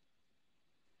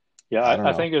 Yeah, I don't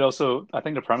I know. think I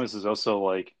think the premise is also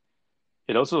like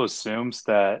it also assumes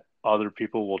that other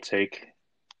people will take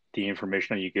the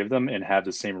information that you give them and have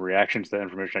the same reaction to the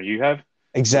information that you have,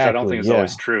 which I don't Exactly. think is Yeah.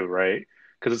 always true, right?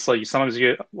 Because it's like sometimes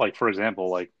you get like, for example,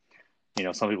 like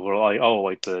some people are like, oh,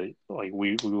 like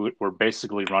we're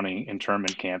basically running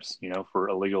internment camps, for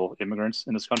illegal immigrants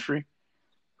in this country,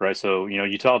 right? So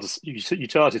you tell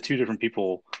it to two different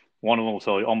people. One of them will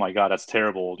tell you, "Oh my God, that's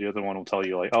terrible." The other one will tell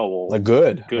you, like, "Oh well, Like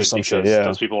good or good some shit. because Yeah.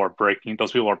 those people are breaking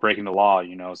the law."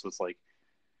 So it's like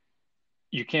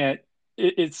you can't.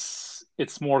 It's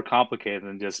more complicated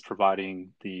than just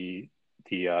providing the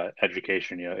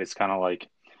education. It's kind of like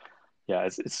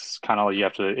it's kind of like you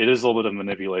have to. It is a little bit of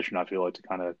manipulation. I feel like to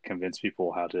kind of convince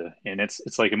people how to, and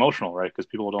it's like emotional, right? Because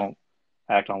people don't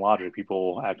act on logic.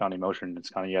 People act on emotion.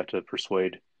 It's kind of you have to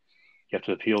persuade. You have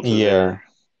to appeal to Yeah. their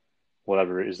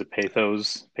whatever is it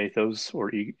pathos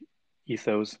or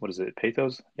ethos. What is it?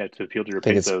 Pathos. You have to appeal to I your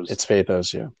think it's pathos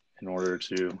pathos. Yeah. in order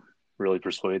to really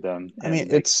persuade them I mean,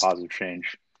 and make positive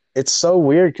change. it's so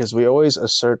weird because we always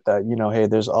assert that,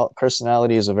 hey,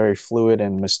 personality is a very fluid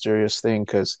and mysterious thing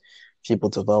because people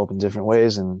develop in different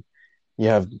ways and you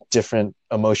have different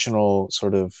emotional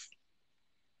sort of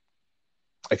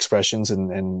expressions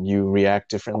and you react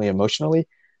differently emotionally.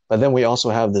 But then we also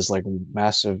have this like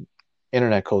massive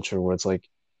internet culture where it's like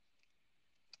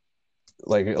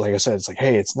I said, it's like,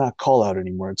 hey, it's not call out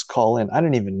anymore. It's call in. I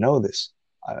didn't even know this.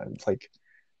 Like,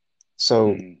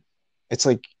 so Mm, it's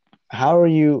like, how are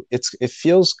you? It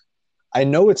feels, I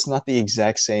know it's not the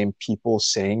exact same people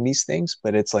saying these things,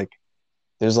 but it's like,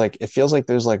 it feels like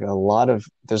there's a lot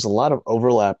of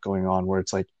overlap going on where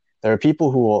it's like, there are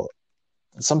people who will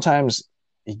sometimes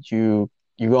you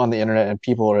go on the internet and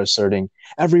people are asserting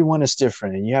everyone is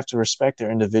different and you have to respect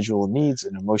their individual needs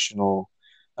and emotional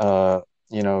uh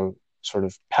sort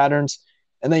of patterns.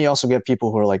 And then you also get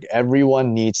people who are like,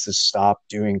 everyone needs to stop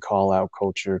doing call out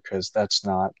culture because that's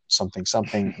not something.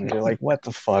 And you're like, what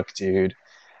the fuck, dude?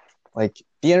 Like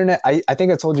the internet, I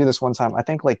think I told you this one time. I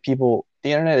think like the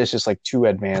internet is just like too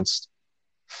advanced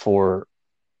for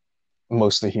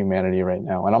most of humanity right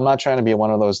now. And I'm not trying to be one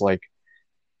of those like,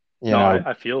 you no, know,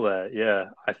 I feel that. Yeah,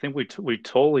 I think we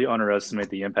totally underestimate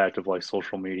the impact of like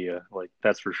social media. Like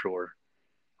that's for sure.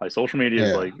 Like social media is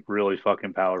yeah, like really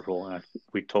fucking powerful, and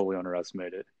we totally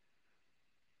underestimate it.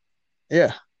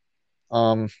 yeah.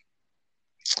 Um,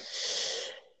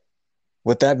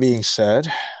 with that being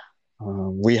said,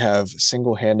 we have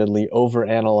single-handedly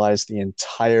overanalyzed the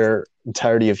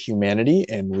entirety of humanity,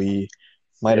 and we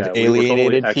might have Yeah, we're totally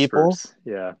alienated people. experts.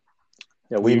 Yeah,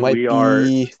 yeah, We might we are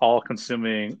be all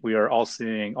consuming. We are all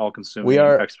seeing, all we consuming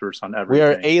are experts on we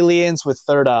are everything. aliens with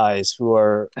third eyes who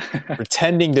are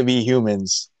pretending to be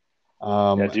humans.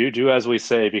 Yeah, Um, do as we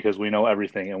say because we know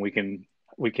everything, and we can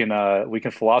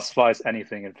philosophize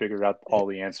anything and figure out all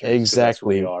the answers because that's who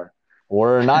we exactly. are.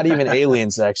 We're not even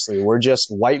aliens, actually. We're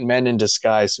just white men in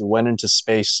disguise who went into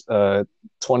space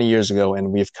 20 years ago,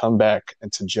 and we've come back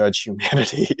to judge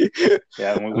humanity.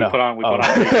 Yeah, and we No. put on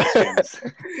human skins.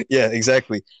 Yeah,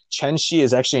 exactly. Chenxi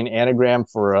is actually an anagram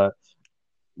for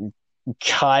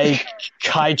Kai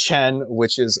Kai Chen,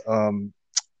 which is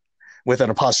with an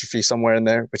apostrophe somewhere in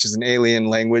there, which is an alien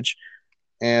language.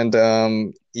 And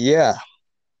yeah,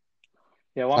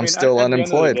 Yeah, well, I I'm mean, still at the end of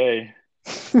the unemployed. day,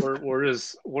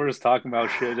 we're just talking about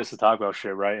shit just to talk about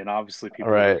shit, right? And obviously, All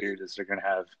people who right. hear this are gonna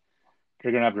have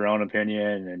their own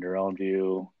opinion and their own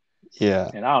view. Yeah.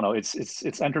 And I don't know,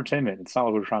 it's entertainment. It's not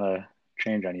like we're trying to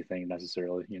change anything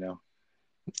necessarily, you know?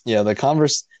 Yeah,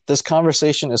 this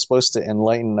conversation is supposed to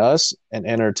enlighten us and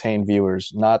entertain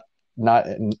viewers, not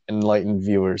enlighten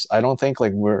viewers. I don't think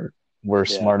like we're Yeah,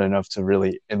 smart enough to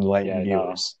really enlighten yeah, no,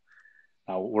 viewers.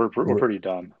 no, we're We're, pretty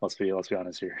dumb. Let's be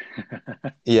honest here.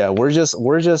 yeah, we're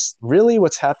just really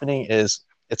what's happening is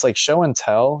it's like show and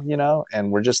tell,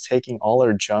 and we're just taking all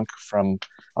our junk from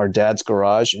our dad's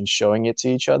garage and showing it to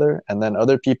each other, and then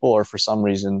other people are for some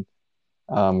reason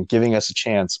giving us a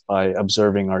chance by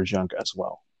observing our junk as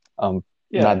well. Not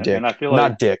Yeah, and dick,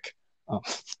 not dick. Um,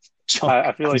 junk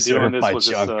I feel like doing observed this by was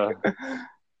just junk.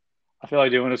 I feel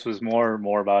like doing this was more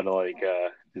about like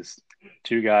just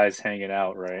two guys hanging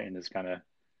out, right? And just kind of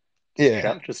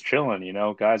Yeah, just chilling,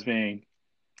 guys being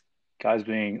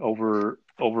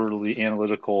overly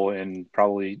analytical and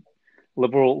probably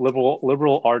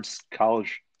liberal arts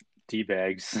college d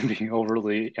bags being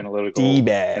overly d analytical and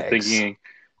bags.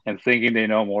 thinking they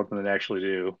know more than they actually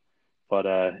do. But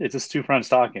it's just two friends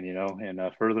talking,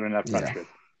 and furthering that Yeah, friendship.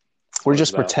 That's we're what it's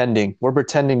just about. pretending. We're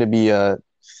pretending to be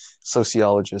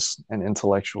sociologists and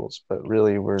intellectuals, but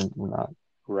really we're not.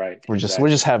 Right. We're just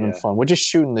Exactly. having Yeah. fun. We're just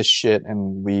shooting this shit,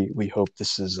 and we hope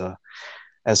this is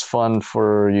as fun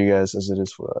for you guys as it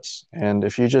is for us. And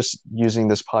if you're just using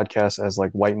this podcast as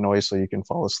like white noise so you can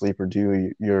fall asleep or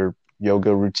do your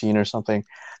yoga routine or something,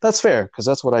 that's fair because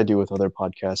that's what I do with other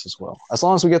podcasts as well. As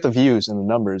long as we get the views and the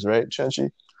numbers, right,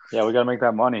 Chenxi? Yeah. We got to make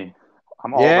that money.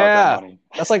 I'm all about that Yeah. money.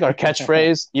 That's like our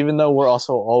catchphrase, even though we're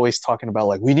also always talking about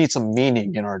like we need some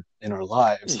meaning in our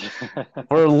lives.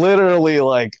 We're literally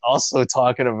like also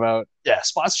talking about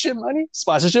sponsorship money?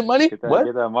 Sponsorship money? What?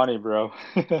 Get that money, bro.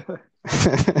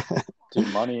 Dude,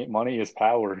 money is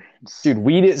power. Dude,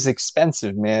 weed is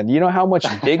expensive, man. You know how much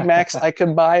Big Macs I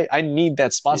could buy? I need that Yeah.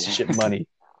 sponsorship money.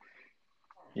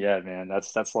 Yeah, man.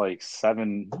 That's like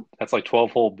seven. That's like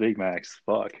 12 whole Big Macs.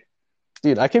 Fuck.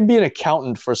 Dude, I could be an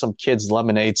accountant for some kid's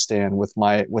lemonade stand with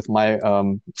my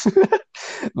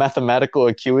mathematical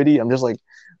acuity. I'm just like,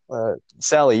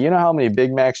 Sally, you know how many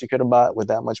Big Macs you could have bought with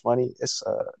that much money? It's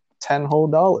 $10 whole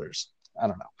dollars. I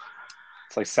don't know.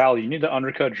 It's like Sally. You need to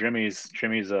undercut Jimmy's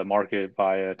market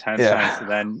by 10 cents, Yeah. and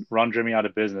then run Jimmy out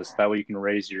of business. That way you can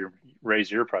raise your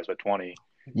price by 20, You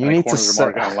and then need to corner the sell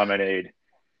market on lemonade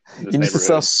in you this need to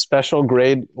sell neighborhood. special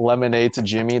grade lemonade to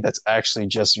Jimmy that's actually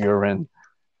just urine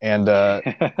and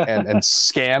and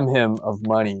scam him of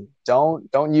money. Don't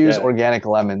use Yeah, organic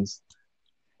lemons.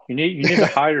 you need to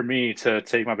hire me to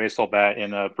take my baseball bat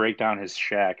and break down his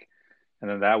shack, and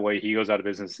then that way he goes out of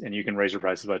business, and you can raise your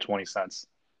prices by 20 cents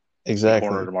and corner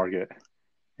Exactly. the market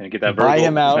and get that Buy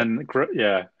him vertical. out. Then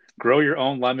yeah, grow your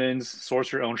own lemons,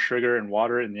 source your own sugar and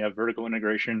water, and you have vertical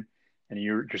integration, and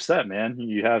you're set, man.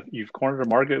 You've cornered the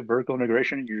market, vertical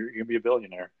integration. You're gonna be a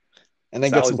billionaire. And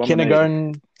then Sally's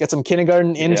lemonade. get some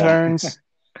kindergarten Yeah. interns.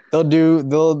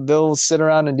 They'll sit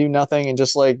around and do nothing and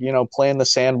just like, play in the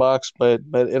sandbox, but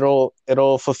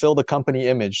it'll fulfill the company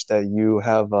image that you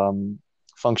have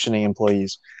functioning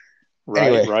employees. Right,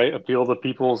 Anyway, right. Appeal to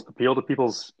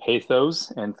people's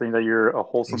pathos and think that you're a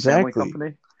wholesome family exactly.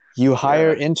 company. You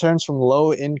hire Yeah, interns from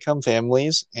low income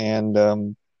families and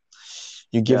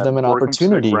you give yeah. them an Work them to the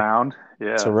opportunity ground. to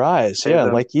Yeah, rise. pay Yeah,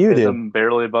 them like you pay did. them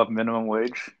barely above minimum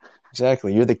wage.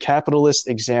 Exactly. You're the capitalist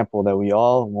example that we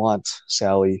all want,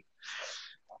 Sally.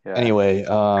 Yeah, Anyway,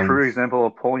 true example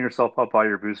of pulling yourself up by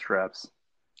your bootstraps.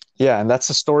 yeah, and that's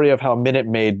the story of how Minute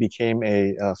Maid became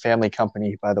a family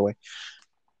company, by the way.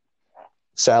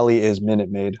 Sally is Minute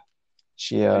Maid.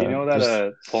 She Do you know that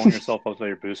just pulling yourself up by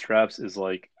your bootstraps is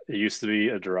like it used to be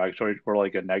a derogatory or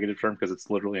like a negative term because it's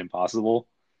literally impossible.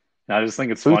 And I just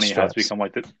think it's funny how it's bootstraps. become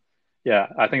like the yeah,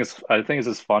 I think it's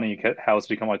just funny how it's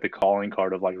become like the calling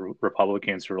card of like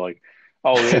Republicans who are like,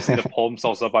 oh, they just need to pull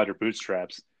themselves up by their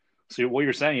bootstraps. So what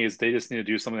you're saying is they just need to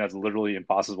do something that's literally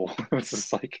impossible. It's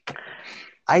just like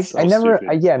it's I so never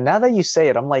stupid. yeah, now that you say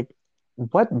it, I'm like,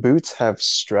 what boots have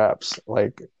straps?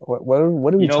 Like what are we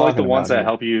Like the talking ones about that here?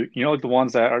 help you. Like the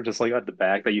ones that are just like at the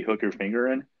back that you hook your finger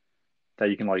in, that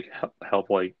you can like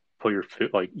help like put your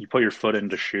foot like you put your foot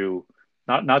into shoe.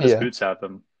 Not just Yeah. boots have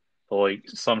them, but like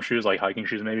some shoes like hiking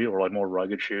shoes maybe or like more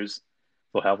rugged shoes,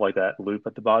 they'll have like that loop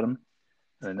at the bottom,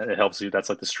 and it helps you. That's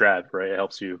like the strap, right? It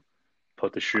helps you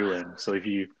put the shoe in. So if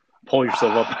you pull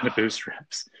yourself up by the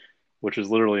bootstraps, which is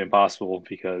literally impossible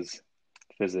because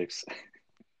physics.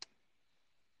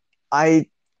 I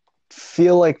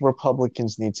feel like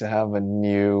Republicans need to have a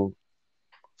new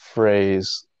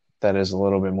phrase that is a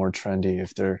little bit more trendy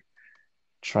if they're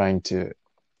trying to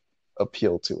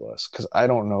appeal to us. Because I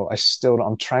don't know.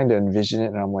 I'm trying to envision it,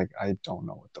 and I'm like, I don't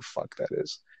know what the fuck that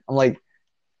is. I'm like,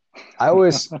 I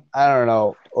don't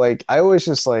know. Like, I always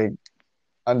just like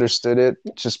understood it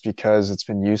just because it's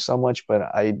been used so much. But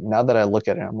now that I look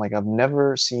at it, I'm like, I've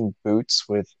never seen boots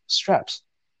with straps.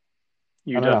 I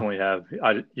You don't know. definitely have.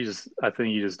 I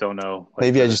think you just don't know like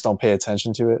Maybe I the just don't pay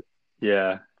attention to it.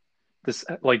 yeah. This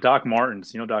like Doc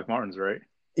Martens. You know Doc Martens, right?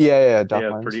 Yeah, Doc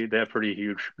Martens. They have pretty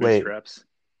huge Wait, bootstraps.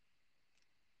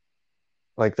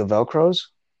 like the Velcros?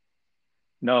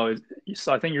 No,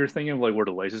 so I think you're thinking of like where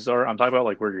the laces are. I'm talking about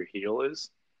like where your heel is.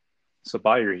 So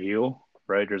by your heel,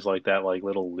 right, there's like that like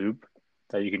little loop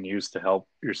that you can use to help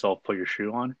yourself put your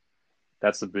shoe on.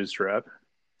 That's the bootstrap.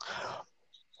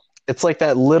 It's like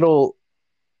that little.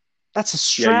 That's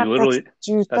a Yeah, you strap. literally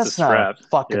Dude, that's a that's not a strap.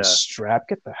 fucking Yeah. strap.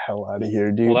 Get the hell out of here,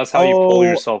 Well, dude. that's how you pull Oh,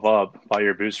 yourself up by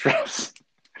your bootstraps.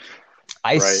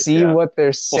 I Right. see Yeah. what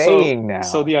they're Well, saying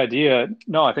so now. the idea,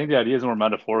 no, I think the idea is more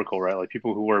metaphorical, right? Like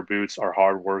people who wear boots are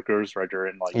hard workers, right? They're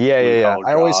in like blue Yeah.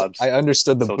 collar jobs. I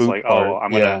understood the So it's boot like, oh,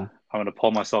 part. Yeah. I'm gonna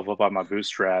pull myself up by my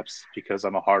bootstraps because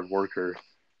I'm a hard worker.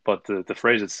 But the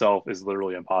phrase itself is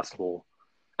literally impossible,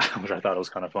 which I thought was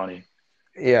kind of funny.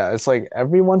 Yeah, it's like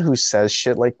everyone who says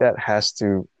shit like that has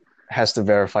to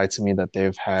verify to me that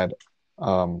they've had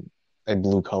um a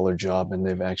blue collar job and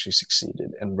they've actually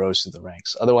succeeded and rose to the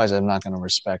ranks. Otherwise, I'm not going to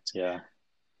respect Yeah.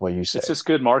 what you It's say. just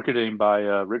good marketing by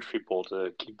rich people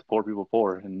to keep the poor people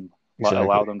poor and allow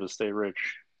Exactly. them to stay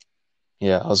rich.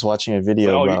 Yeah, I was watching a It's like,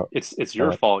 video oh, about it's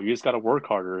your that. fault. You just got to work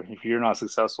harder. If you're not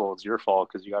successful, it's your fault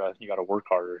because you gotta work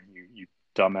harder. You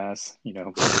dumbass. You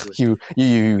know, basically,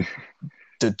 You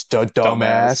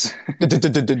dumbass,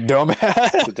 dumbass.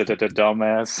 Dumbass.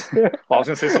 dumbass. Well, I was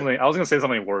gonna say something. I was gonna say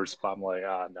something worse, but I'm like,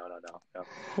 no.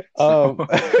 Um,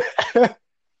 So,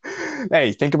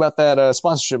 hey, think about that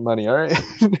sponsorship money, all right?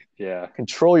 yeah.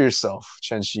 Control yourself,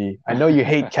 Chenxi. I know you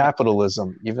hate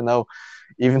capitalism, even though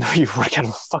you work at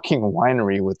a fucking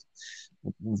winery Well,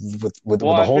 with a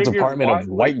I whole figured department why. of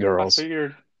white Like, I girls.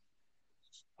 figured.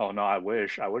 Oh no, I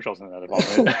wish. I wish I was in that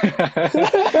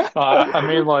department. I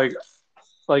mean, like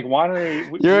winery.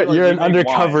 You're We an make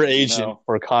undercover wine. You agent know,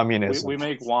 for communism. we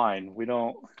make wine. We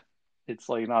don't. It's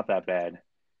like not that bad.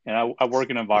 And I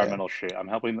work in Yeah, environmental shit.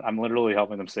 I'm literally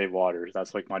helping them save water.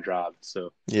 That's like my job.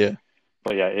 So, yeah,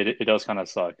 but yeah, it does kind of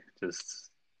suck. Just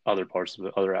other parts of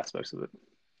it, other aspects of it.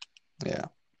 yeah.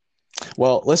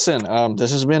 Well, listen,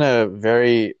 this has been a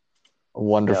very Yeah,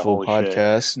 wonderful holy shit.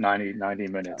 podcast. 90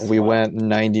 minutes. We Wow. went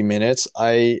 90 minutes.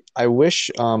 I wish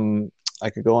I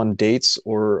could go on dates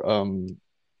or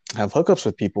have hookups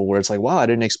with people where it's like, wow, I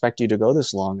didn't expect you to go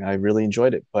this long. I really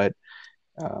enjoyed it, but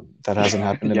that hasn't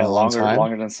happened in Yeah, a long time.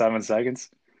 longer than 7 seconds.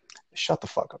 Shut the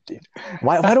fuck up, dude.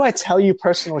 Why do I tell you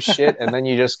personal shit and then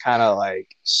you just kind of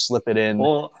like slip it in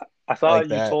Well, I like thought you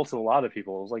that? told to a lot of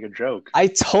people. It was like a joke. I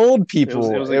told It people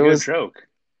was a it good was joke.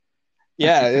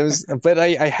 yeah, it was, but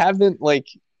I haven't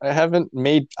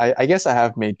made I guess I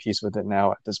have made peace with it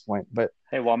now at this point. But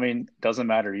Hey, well, I mean, doesn't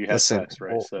matter. You had listen, sex,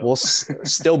 right? So,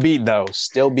 still beat though.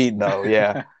 Yeah.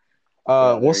 yeah,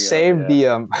 We'll there you go. save Yeah.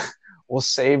 the we'll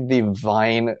save the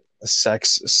Vine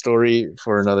sex story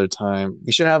for another time.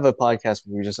 We should have a podcast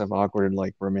where we just have awkward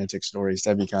like romantic stories.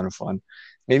 That'd be kind of fun.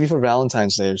 Maybe for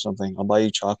Valentine's Day or something. I'll buy you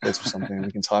chocolates or something and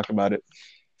we can talk about it.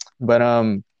 But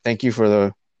thank you for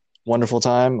the wonderful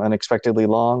time, unexpectedly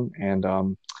long, and I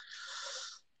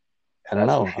don't That's what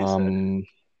know. she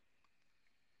said.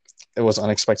 It was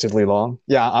unexpectedly long.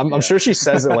 Yeah, I'm Yeah. sure she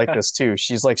says it like this too.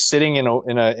 She's like sitting in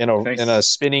a Thanks.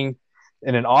 spinning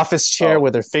in an office chair Oh,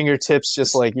 with her fingertips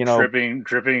just just like,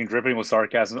 dripping with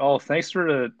sarcasm. Oh, thanks for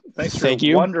the thank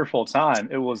you. wonderful time.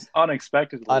 It was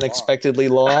unexpectedly long. Unexpectedly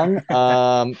long.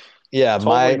 Yeah, Totally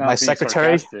my not being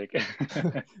secretary,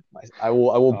 sarcastic. I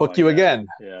will Oh book my you God. again.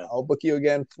 Yeah. I'll book you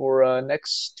again for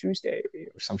next Tuesday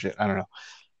or some shit. I don't know.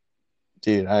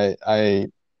 Dude, I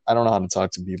don't know how to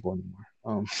talk to people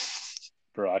anymore.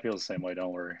 Bro, I feel the same way.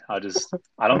 Don't worry. I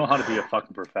don't know how to be a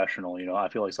fucking professional. You know, I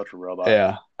feel like such a robot.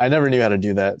 Yeah, I never knew how to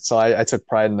do that. So I took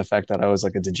pride in the fact that I was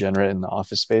like a degenerate in the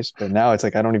office space. But now it's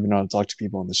like I don't even know how to talk to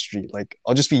people on the street. Like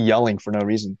I'll just be yelling for no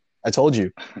reason. I told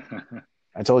you.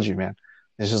 I told you, man.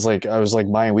 It's just like I was like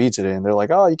buying weed today, and they're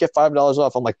like, "Oh, you get $5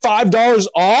 off." I'm like, $5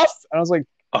 off? And I was like,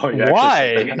 Oh, you actually said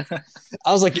 "Why?" that?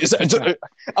 I was like,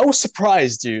 I was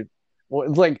surprised, dude.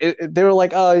 Like they were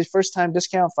like, "Oh, first time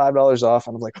discount, $5 off,"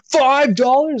 and I'm like,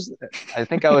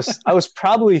 $5? I was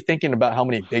probably thinking about how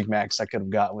many Big Macs I could have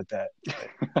gotten with that.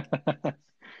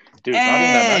 Dude, it's not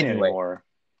even that many Anyway, anymore.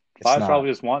 it's Five's not. probably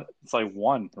just one. It's like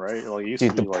one, right? Like it used to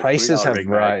Dude, the be like three prices dollar have Big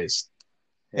Mac. risen.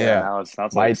 Yeah, Yeah. now it's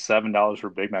like My $7 for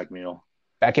a Big Mac meal.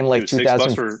 back in like Dude,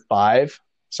 $6 for 2005.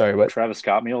 Sorry, what? Travis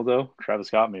Scott meal though. Travis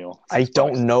Scott meal, I 6 bucks.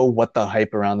 don't know what the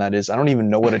hype around that is. I don't even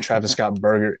know what a Travis Scott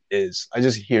burger is. I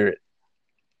just hear it.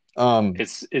 Um,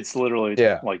 It's literally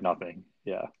yeah. like nothing.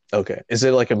 Yeah, Okay. Is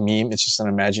it like a meme? It's just an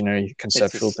imaginary it's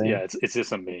conceptual just yeah, thing. it's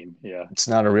just a meme. Yeah, It's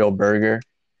not a real burger.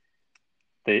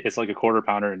 it's like a quarter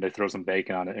pounder and they throw some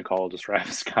bacon on it and call it a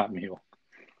Travis Scott meal.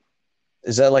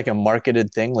 Is that like a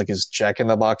marketed thing? Like is Jack in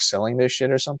the Box selling this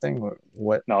shit or something?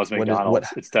 What No, it's what is what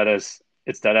McDonald's. It's dead as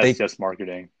they just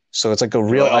marketing. so it's like a They're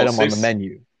real like, oh, item on the six.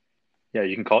 menu. Yeah,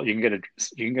 you can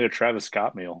get a Travis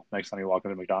Scott meal next time you walk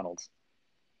into McDonald's.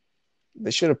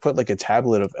 They should have put like a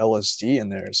tablet of LSD in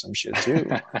there or some shit too.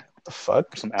 What the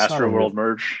fuck? Some It's not a Astro real. World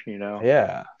merch.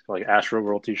 Yeah. Like Astro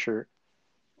World T-shirt.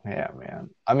 Yeah, man.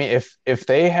 I mean, if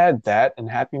they had that in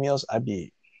Happy Meals, I'd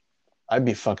be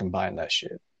fucking buying that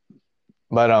shit.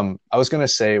 But I was gonna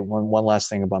say one last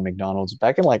thing about McDonald's.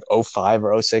 Back in like '05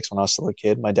 or '06 when I was still a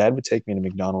kid, my dad would take me to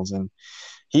McDonald's and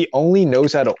he only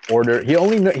knows how to order.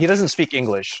 He doesn't speak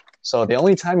English. So the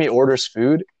only time he orders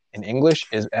food in English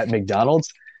is at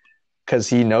McDonald's because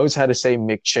he knows how to say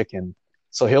McChicken.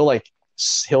 So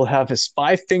he'll have his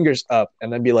five fingers up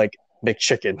and then be like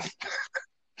McChicken.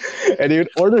 And he would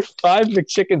order five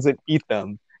McChickens and eat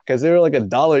them because they were like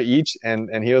 $1 each,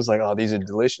 and he was like, "Oh, these are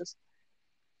delicious."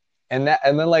 And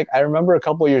then like I remember a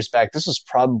couple of years back, this was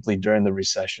probably during the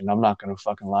recession. I'm not gonna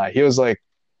fucking lie. He was like,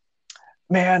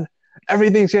 "Man,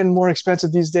 everything's getting more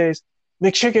expensive these days.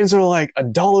 McChickens are like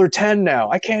 $1.10 now.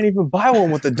 I can't even buy one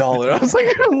with $1." I was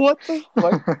like, "What the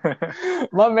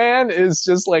fuck?" My man is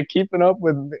just like keeping up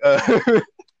with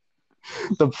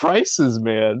the prices,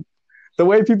 man. The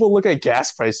way people look at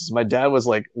gas prices. My dad was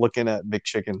like looking at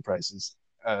McChicken prices.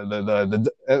 And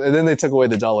then they took away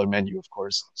the dollar menu, of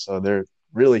course. So they're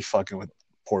really fucking with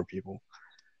poor people.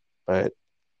 But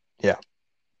yeah.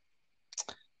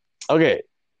 Okay.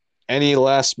 Any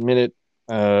last minute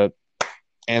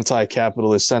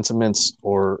anti-capitalist sentiments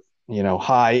or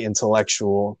high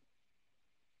intellectual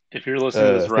If you're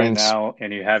listening to this right things? now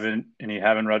and you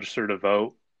haven't registered to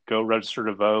vote, go register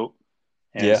to vote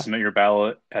and Yeah. submit your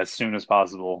ballot as soon as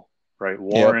possible. Right?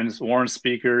 Yep. Warren's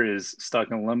speaker is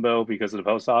stuck in limbo because of the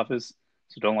post office.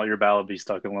 So don't let your ballot be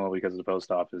stuck in limbo because of the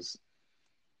post office.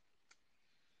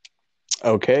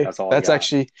 Okay. That's all I That's got.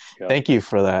 actually Yep. thank you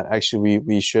for that. Actually,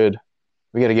 we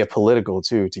got to get political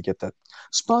too to get that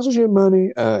sponsorship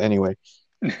money. Anyway,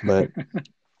 but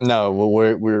no, well,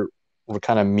 we're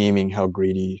kind of memeing how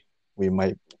greedy we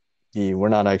might be. We're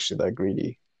not actually that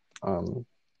greedy. Um,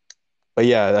 but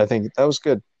yeah, I think that was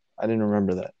good. I didn't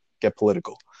remember that. Get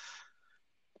political.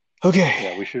 Okay.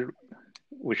 Yeah,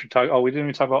 we should talk. Oh, we didn't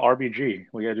even talk about RBG.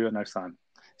 We gotta do it next time.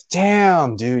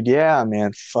 Damn, dude. Yeah,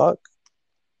 man. Fuck.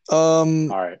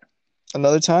 Um, All right.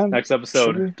 another time? Next Should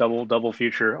episode, we? double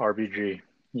feature RBG.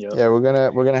 Yep. Yeah, we're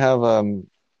gonna have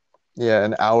yeah,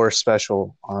 an hour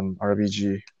special on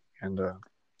RBG, and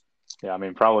Yeah, I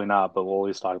mean probably not, but we'll at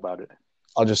least talk about it.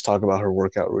 I'll just talk about her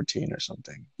workout routine or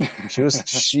something. She was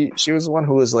the one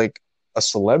who was like a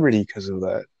celebrity because of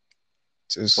that.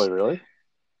 Wait, Just really?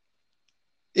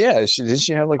 yeah, did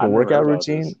she have like a I've never heard workout about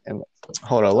routine? this. And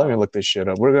hold on, let me look this shit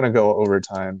up. We're gonna go over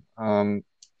time.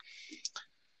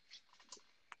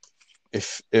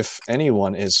 If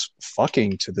anyone is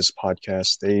fucking to this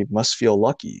podcast, they must feel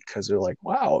lucky because they're like,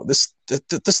 wow, this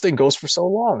thing goes for so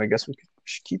long. I guess we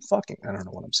should keep fucking. I don't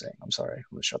know what I'm saying. I'm sorry. I'm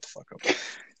gonna shut the fuck up.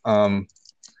 Um,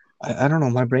 I don't know.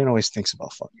 My brain always thinks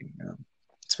about fucking.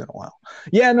 It's been a while.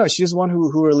 Yeah, no, she's the one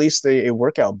who released a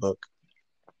workout book,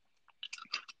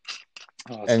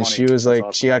 Oh, that's and funny. she was That's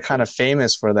like, she awesome, got kind actually. of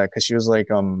famous for that because she was like,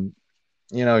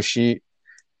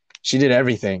 she did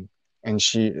everything, and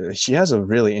she has a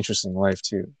really interesting life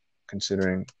too,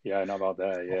 considering Yeah, I know about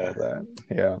that. all Yeah, that.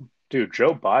 Yeah, dude,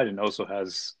 Joe Biden also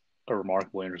has a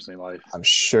remarkably interesting life. I'm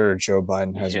sure Joe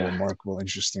Biden has a Yeah, remarkable,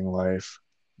 interesting life.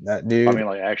 That I dude, mean,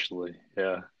 like actually,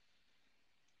 yeah,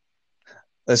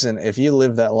 listen, if you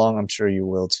live that long, I'm sure you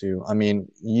will too. I mean,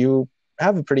 you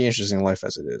have a pretty interesting life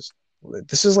as it is.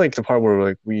 This is like the part where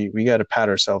like we got to pat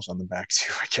ourselves on the back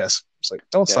too, I guess. It's like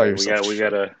don't sell yeah. We yourself got we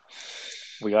short. gotta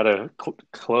we gotta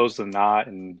close the knot,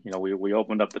 and we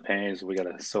opened up the panes. We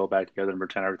gotta sew it back together and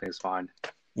pretend everything's fine.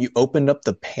 You opened up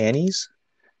the panties?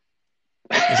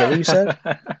 Is that what you said?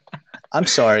 I'm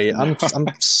sorry. I'm No. I'm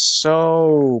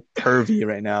so pervy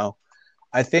right now.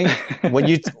 I think when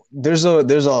you there's a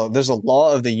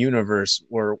law of the universe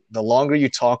where the longer you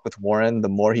talk with Warren, the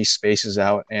more he spaces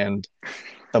out, and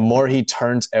the more he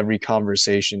turns every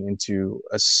conversation into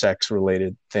a sex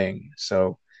related thing.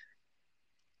 So,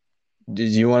 did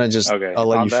you want to just? Okay. I'll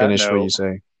let you finish what you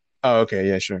say. Oh, okay,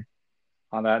 yeah, sure.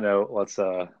 On that note, let's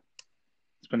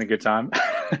it's been a good time.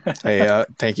 Hey,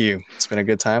 thank you. It's been a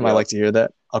good time. I Yep. like to hear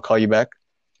that. I'll call you back.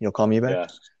 You'll call me back.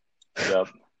 Yeah. Yep.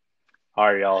 All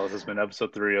right, y'all. This has been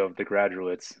episode 3 of The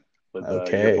Graduates with your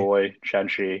Okay. boy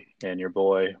Chenxi and your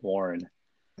boy Warren.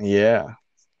 Yeah.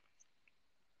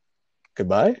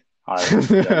 Goodbye. All right.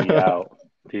 Yeah, we out.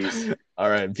 Peace. All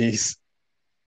right. Peace.